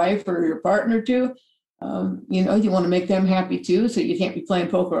take your wife or your partner to. You want to make them happy too. So you can't be playing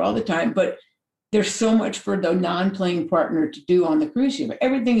poker all the time, but there's so much for the non-playing partner to do on the cruise ship.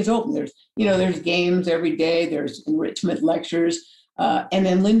 Everything is open. There's games every day. There's enrichment lectures. And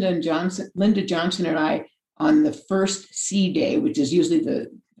then Linda Johnson and I, on the first sea day, which is usually the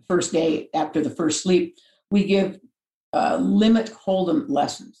first day after the first sleep, we give limit hold'em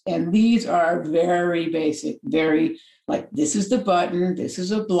lessons. And these are very basic, very like, this is the button, this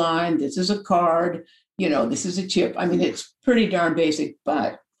is a blind, this is a card, this is a chip. I mean, it's pretty darn basic,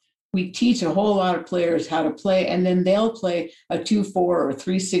 but we teach a whole lot of players how to play, and then they'll play a 2-4 or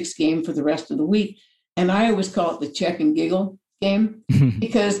 3-6 game for the rest of the week. And I always call it the check and giggle game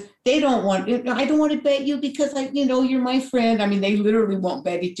because I don't want to bet you because you're my friend. I mean, they literally won't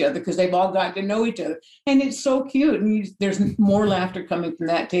bet each other because they've all got to know each other. And it's so cute. And there's more laughter coming from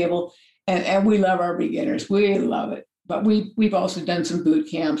that table. And we love our beginners. We love it. But we've also done some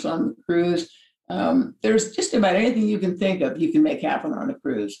boot camps on the cruise. There's just about anything you can think of you can make happen on a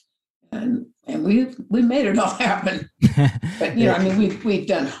cruise. And we made it all happen. But we've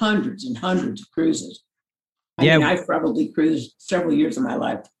done hundreds and hundreds of cruises. I've probably cruised several years of my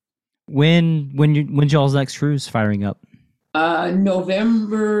life. When's y'all's next cruise firing up?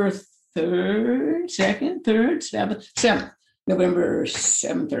 November 3rd, 2nd, 3rd, 7th. November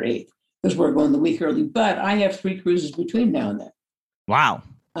 7th or 8th, because we're going the week early. But I have 3 cruises between now and then. Wow.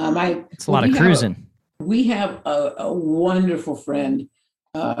 It's a lot of cruising. We have a wonderful friend.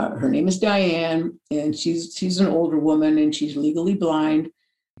 Her name is Diane, and she's an older woman, and she's legally blind,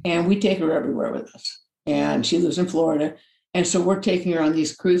 and we take her everywhere with us. And she lives in Florida, and so we're taking her on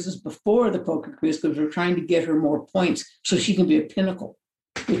these cruises before the poker cruise because we're trying to get her more points so she can be a Pinnacle,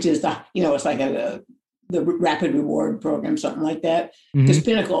 which is it's like the rapid reward program, something like that. Because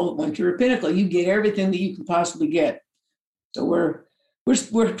Pinnacle, once you're a Pinnacle, you get everything that you can possibly get. So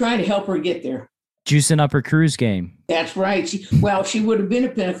we're trying to help her get there. Juicing up her cruise game. That's right. She would have been a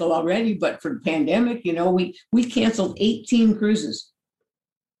Pinnacle already, but for the pandemic, we canceled 18 cruises.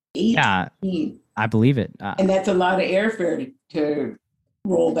 18. Yeah, I believe it. And that's a lot of airfare to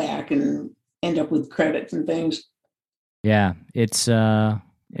roll back and end up with credits and things. Yeah, it's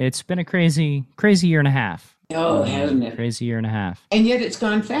been a crazy year and a half. Oh, hasn't it? Crazy year and a half. And yet it's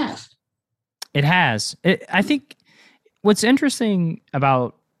gone fast. It has. I think what's interesting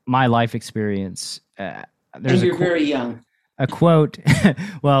about my life experience, you're very young. A quote.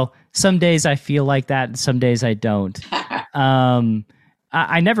 Well, some days I feel like that, and some days I don't.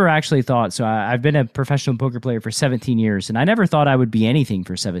 I never actually thought so. I've been a professional poker player for 17 years, and I never thought I would be anything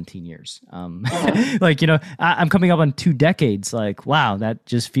for 17 years. I'm coming up on 2 decades. Like, wow, that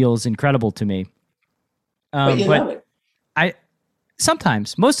just feels incredible to me. But you love it.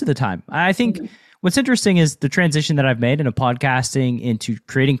 Sometimes, most of the time, I think. What's interesting is the transition that I've made into podcasting, into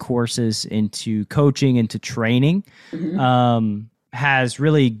creating courses, into coaching, into training, has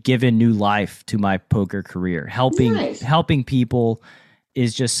really given new life to my poker career. Helping people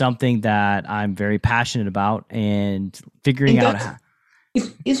is just something that I'm very passionate about, and figuring out how.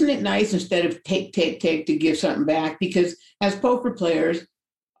 Isn't it nice instead of take to give something back? Because as poker players,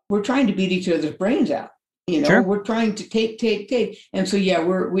 we're trying to beat each other's brains out. Sure. We're trying to take. And so,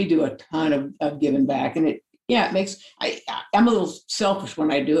 we do a ton of giving back. And it makes, I'm a little selfish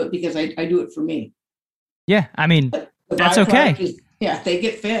when I do it because I do it for me. Yeah. I mean, that's okay. They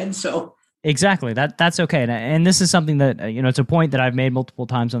get fed. So exactly. That's okay. And this is something that, it's a point that I've made multiple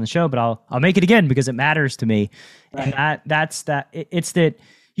times on the show, but I'll make it again because it matters to me. Right. And it's that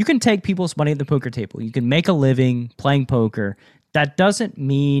you can take people's money at the poker table. You can make a living playing poker. That doesn't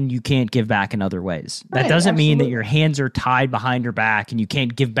mean you can't give back in other ways. That doesn't mean that your hands are tied behind your back and you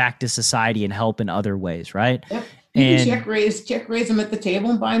can't give back to society and help in other ways, right? Yep. You can check raise them at the table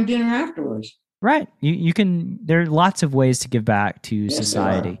and buy them dinner afterwards. Right. You can. There are lots of ways to give back to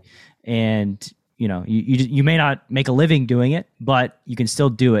society, and you may not make a living doing it, but you can still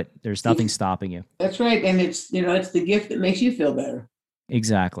do it. There's nothing stopping you. That's right, and it's the gift that makes you feel better.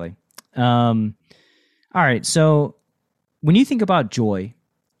 Exactly. All right, so. When you think about joy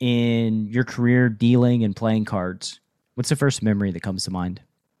in your career dealing and playing cards, what's the first memory that comes to mind?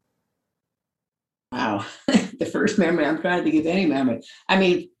 Wow. The first memory, I'm trying to think of any memory. I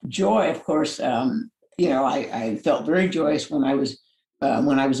mean, joy, of course, I felt very joyous when I was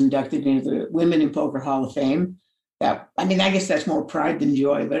inducted into the Women in Poker Hall of Fame. I guess that's more pride than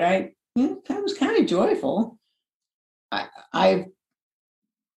joy, but I was kind of joyful.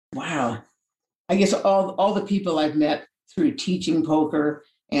 Wow. I guess all the people I've met through teaching poker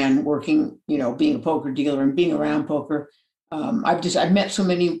and working, being a poker dealer and being around poker. I've met so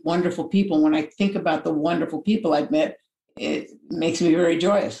many wonderful people. When I think about the wonderful people I've met, it makes me very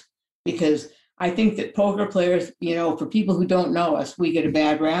joyous because I think that poker players, for people who don't know us, we get a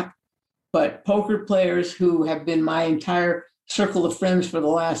bad rap. but poker players who have been my entire circle of friends for the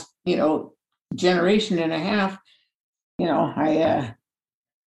last, generation and a half, yeah.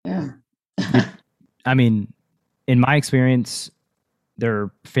 I mean, in my experience,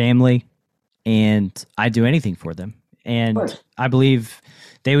 they're family, and I do anything for them. And I believe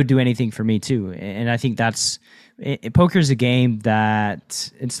they would do anything for me too. And I think poker is a game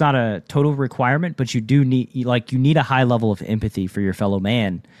that it's not a total requirement, but you need a high level of empathy for your fellow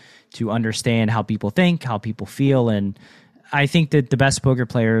man to understand how people think, how people feel. And I think that the best poker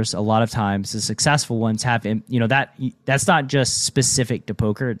players, a lot of times, the successful ones have, that's not just specific to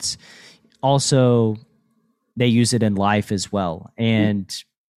poker. It's also, they use it in life as well. And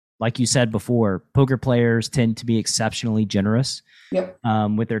like you said before, poker players tend to be exceptionally generous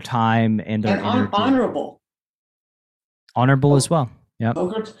with their time and their energy. Honorable as well. Yeah.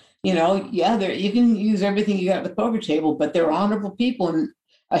 Poker, you can use everything you got at the poker table, but they're honorable people, and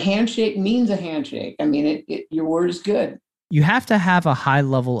a handshake means a handshake. I mean, your word is good. You have to have a high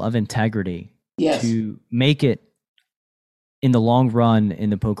level of integrity to make it in the long run in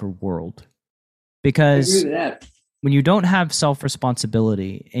the poker world. Because I agree with that. When you don't have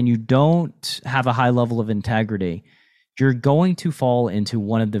self-responsibility and you don't have a high level of integrity, you're going to fall into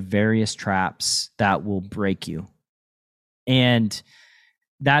one of the various traps that will break you. And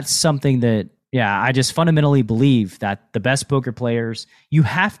that's something that, I just fundamentally believe that the best poker players, you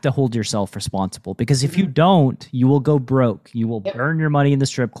have to hold yourself responsible, because if you don't, you will go broke. You will burn your money in the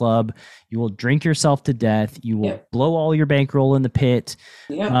strip club. You will drink yourself to death. You will blow all your bankroll in the pit.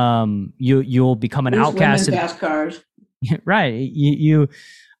 You'll become an outcast. Fast cars. Right. You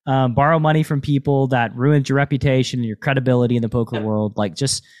borrow money from people that ruins your reputation and your credibility in the poker world. Like,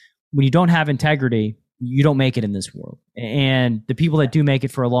 just when you don't have integrity, you don't make it in this world. And the people that do make it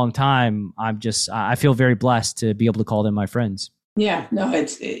for a long time, I feel very blessed to be able to call them my friends. Yeah, no,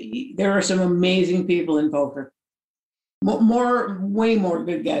 there are some amazing people in poker. Way more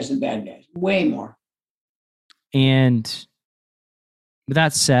good guys than bad guys. Way more. And with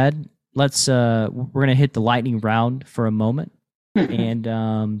that said, we're going to hit the lightning round for a moment. And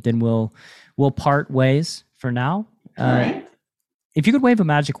then we'll part ways for now. All right. If you could wave a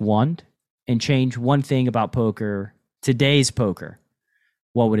magic wand and change one thing about poker, today's poker,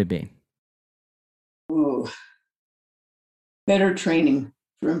 what would it be? Ooh. Better training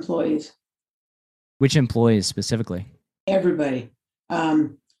for employees. Which employees specifically? Everybody.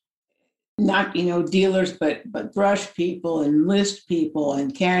 Not, dealers, but brush people and list people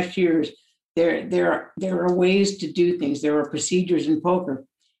and cashiers. There are ways to do things. There are procedures in poker.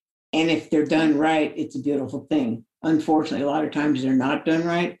 And if they're done right, it's a beautiful thing. Unfortunately, a lot of times they're not done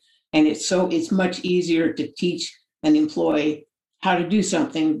right. And it's much easier to teach an employee how to do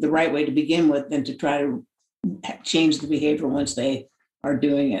something the right way to begin with than to try to change the behavior once they are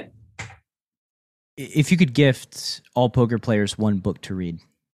doing it. If you could gift all poker players one book to read,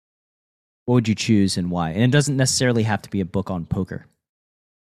 what would you choose and why? And it doesn't necessarily have to be a book on poker.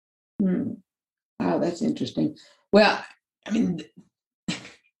 Wow, that's interesting. Well, I mean,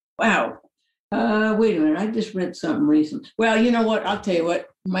 wow. Wait a minute. I just read something recent. Well, you know what? I'll tell you what.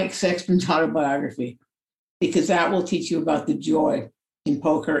 Mike Sexton's autobiography, because that will teach you about the joy in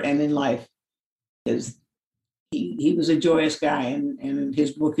poker and in life. Because he was a joyous guy, and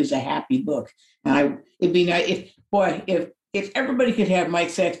his book is a happy book. And it'd be nice if everybody could have Mike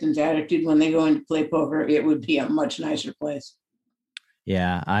Sexton's attitude when they go in to play poker, it would be a much nicer place.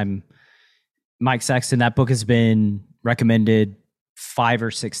 Yeah, Mike Sexton. That book has been recommended 5 or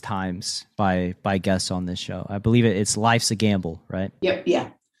 6 times by guests on this show. I believe it's Life's a Gamble, right? Yep.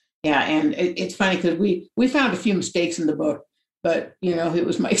 Yeah. And it's funny because we found a few mistakes in the book, but it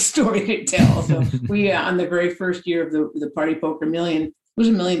was my story to tell. So we on the very first year of the Party Poker Million, it was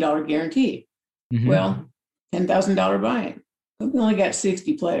 $1 million guarantee. Mm-hmm. Well, $10,000 buy-in. We only got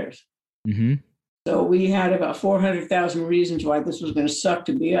 60 players. Mm-hmm. So we had about 400,000 reasons why this was going to suck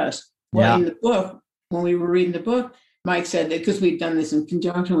to be us. Well, in the book, when we were reading the book, Mike said that because we'd done this in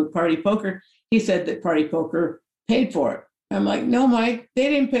conjunction with Party Poker, he said that Party Poker paid for it. I'm like, no, Mike, they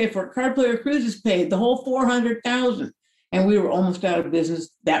didn't pay for it. Card Player Cruises paid the whole 400,000, and we were almost out of business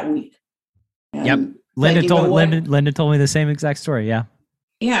that week. And yep, Linda told me the same exact story. Yeah,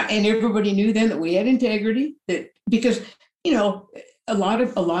 yeah, and everybody knew then that we had integrity. That because a lot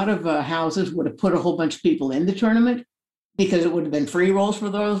of houses would have put a whole bunch of people in the tournament, because it would have been free rolls for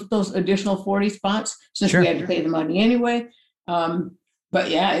those additional 40 spots, since we had to pay the money anyway. But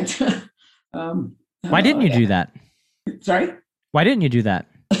yeah, it's, why didn't you do that? Sorry? Why didn't you do that?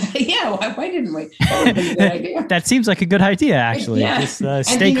 Yeah, why didn't we? That would have been a good idea. That seems like a good idea, actually. Yeah. Just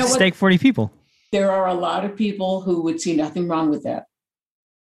stake 40 people. There are a lot of people who would see nothing wrong with that.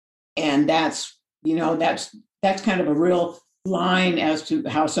 And that's kind of a real line as to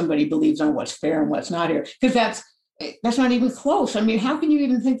how somebody believes on what's fair and what's not here. Because that's not even close. I mean, how can you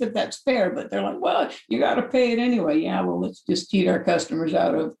even think that that's fair? But they're like, well, you got to pay it anyway. Yeah, well, let's just cheat our customers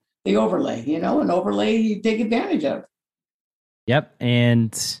out of the overlay, an overlay you take advantage of. Yep.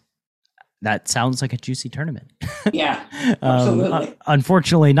 And that sounds like a juicy tournament. Yeah, absolutely.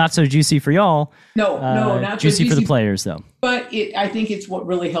 Unfortunately, not so juicy for y'all. No, not juicy for the players, though. But I think it's what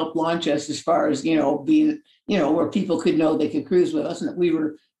really helped launch us as far as, being, where people could know they could cruise with us, and that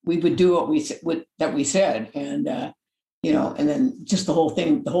we would do what we said. And, and then just the whole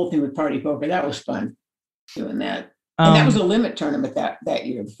thing with Party Poker, that was fun doing that. And that was a limit tournament that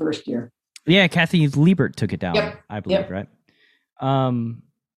year, the first year. Yeah, Kathy Liebert took it down, yep. I believe, right?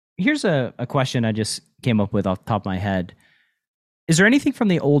 Here's a question I just came up with off the top of my head. Is there anything from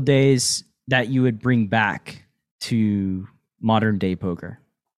the old days that you would bring back to modern day poker?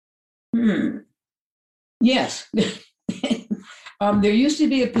 Yes. There used to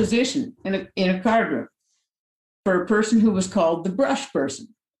be a position in a card room for a person who was called the brush person.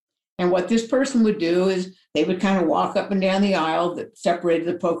 And what this person would do is they would kind of walk up and down the aisle that separated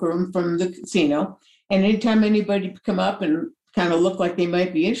the poker room from the casino. And anytime anybody would come up and kind of look like they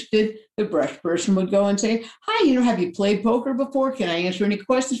might be interested, the brush person would go and say, hi, have you played poker before? Can I answer any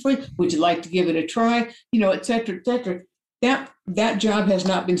questions for you? Would you like to give it a try? Et cetera, et cetera. That job has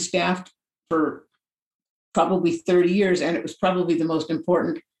not been staffed for probably 30 years, and it was probably the most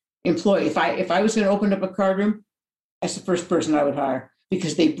important employee. If I was going to open up a card room, that's the first person I would hire,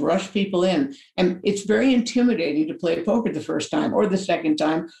 because they brush people in. And it's very intimidating to play poker the first time or the second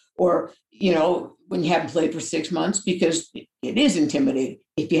time, or, when you haven't played for 6 months, because it is intimidating.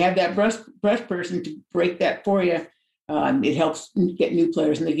 If you have that brush person to break that for you, it helps get new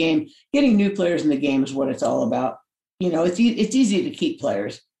players in the game. Getting new players in the game is what it's all about. It's easy to keep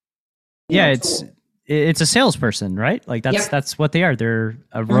players. Yeah, it's a salesperson, right? Like that's what they are. They're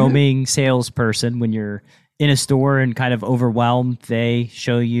a roaming salesperson. When you're in a store and kind of overwhelmed, they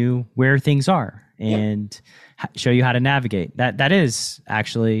show you where things are and show you how to navigate. That is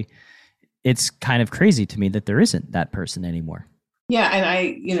actually, it's kind of crazy to me that there isn't that person anymore. Yeah,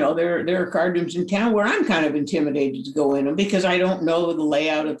 and there are card rooms in town where I'm kind of intimidated to go in them because I don't know the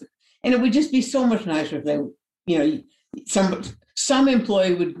layout of and it would just be so much nicer if they, some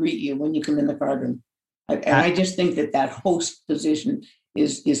employee would greet you when you come in the card room. And I just think that host position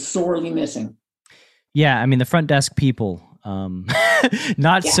is sorely missing. Yeah, I mean, the front desk people,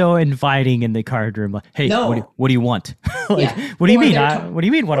 not so inviting in the card room. Like, hey, no. What do you want? What do you mean? What do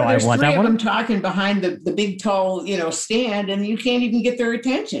you mean? What do I want? Three of them talking behind the big, tall, stand, and you can't even get their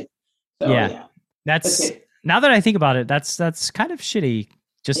attention. So, that's now that I think about it, that's kind of shitty.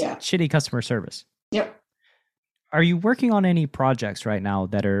 Just shitty customer service. Yep. Are you working on any projects right now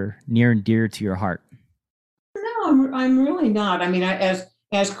that are near and dear to your heart? No, I'm really not. I mean, as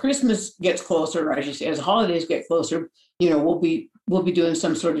Christmas gets closer, or I should say, as holidays get closer, we'll be doing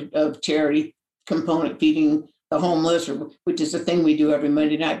some sort of charity component, feeding the homeless, which is a thing we do every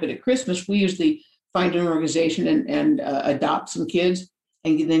Monday night. But at Christmas, we usually find an organization and adopt some kids,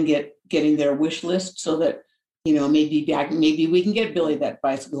 and then getting their wish list so that maybe we can get Billy that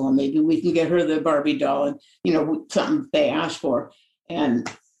bicycle, and maybe we can get her the Barbie doll, and something they asked for, and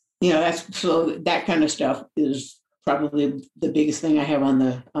that kind of stuff is probably the biggest thing I have on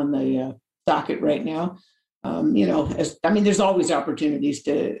the docket right now. There's always opportunities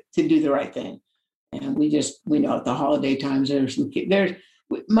to do the right thing, and we know at the holiday times there's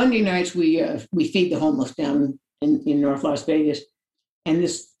Monday nights we feed the homeless down in North Las Vegas, and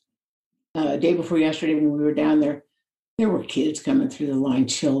this day before yesterday when we were down there were kids coming through the line,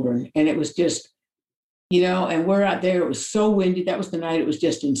 children, and it was just and we're out there. It was so windy. That was the night. It was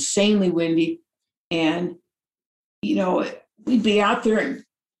just insanely windy, and we'd be out there, and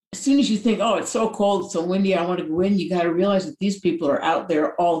as soon as you think, oh, it's so cold, it's so windy, I want to go in, you got to realize that these people are out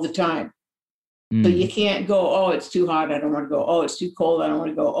there all the time. So you can't go, oh, it's too hot, I don't want to go. Oh, it's too cold, I don't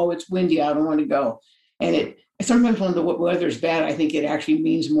want to go. Oh, it's windy, I don't want to go. And sometimes when the weather's bad, I think it actually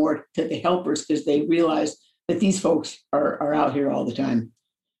means more to the helpers because they realize that these folks are out here all the time.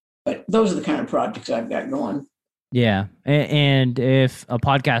 But those are the kind of projects I've got going. Yeah. And if a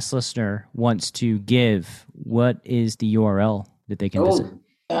podcast listener wants to give, what is the URL that they can visit?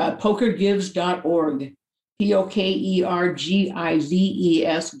 Pokergives.org,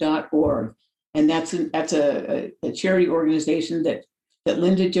 POKERGIVES.org. And that's a charity organization that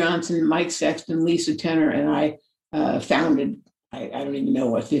Linda Johnson, Mike Sexton, Lisa Tenner, and I founded, I don't even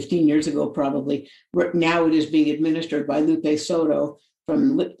know 15 years ago, probably. Now it is being administered by Lupe Soto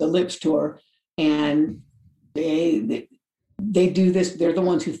from the Lips Tour. And they they do this. They're the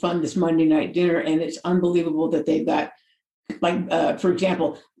ones who fund this Monday night dinner, and it's unbelievable that they've got, like, for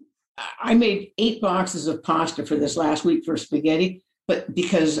example, I made 8 boxes of pasta for this last week for spaghetti, but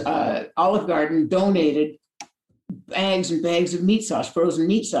because Olive Garden donated bags and bags of meat sauce, frozen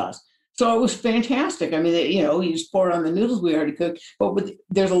meat sauce. So it was fantastic. I mean, you just pour it on the noodles we already cooked, but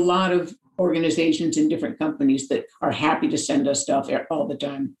there's a lot of organizations and different companies that are happy to send us stuff all the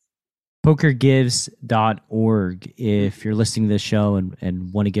time. PokerGives.org if you're listening to this show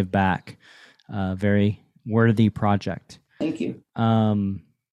and want to give back. Very worthy project. Thank you.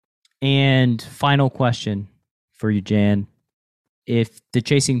 And final question for you, Jan. If the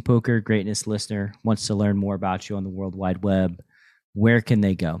Chasing Poker Greatness listener wants to learn more about you on the World Wide Web, where can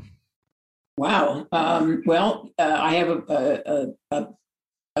they go? Wow. I have a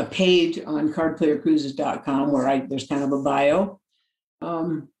page on cardplayercruises.com where there's kind of a bio.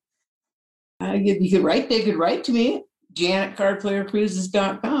 They could write to me,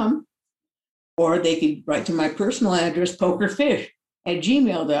 Jan@cardplayercruises.com, or they could write to my personal address,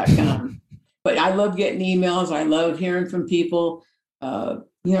 pokerfish@gmail.com. But I love getting emails. I love hearing from people. I'm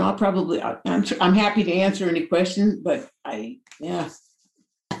happy to answer any question, but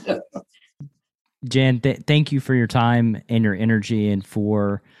Jan, thank you for your time and your energy, and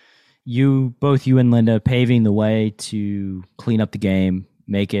for both you and Linda paving the way to clean up the game,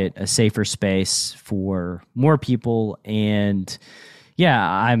 make it a safer space for more people. And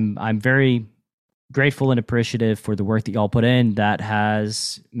I'm very grateful and appreciative for the work that y'all put in that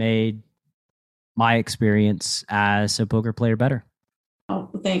has made my experience as a poker player better. Oh,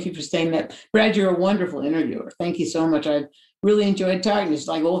 well, thank you for saying that. Brad, you're a wonderful interviewer. Thank you so much. I really enjoyed talking. It's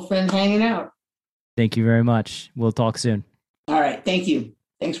like old friends hanging out. Thank you very much. We'll talk soon. All right. Thank you.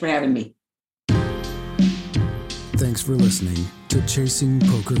 Thanks for having me. Thanks for listening to Chasing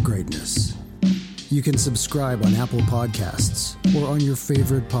Poker Greatness. You can subscribe on Apple Podcasts or on your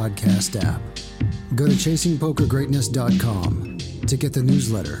favorite podcast app. Go to chasingpokergreatness.com to get the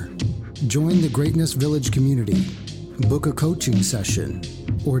newsletter, join the Greatness Village community, book a coaching session,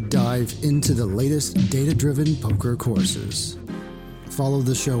 or dive into the latest data-driven poker courses. Follow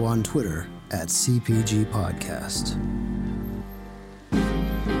the show on Twitter @CPG Podcast.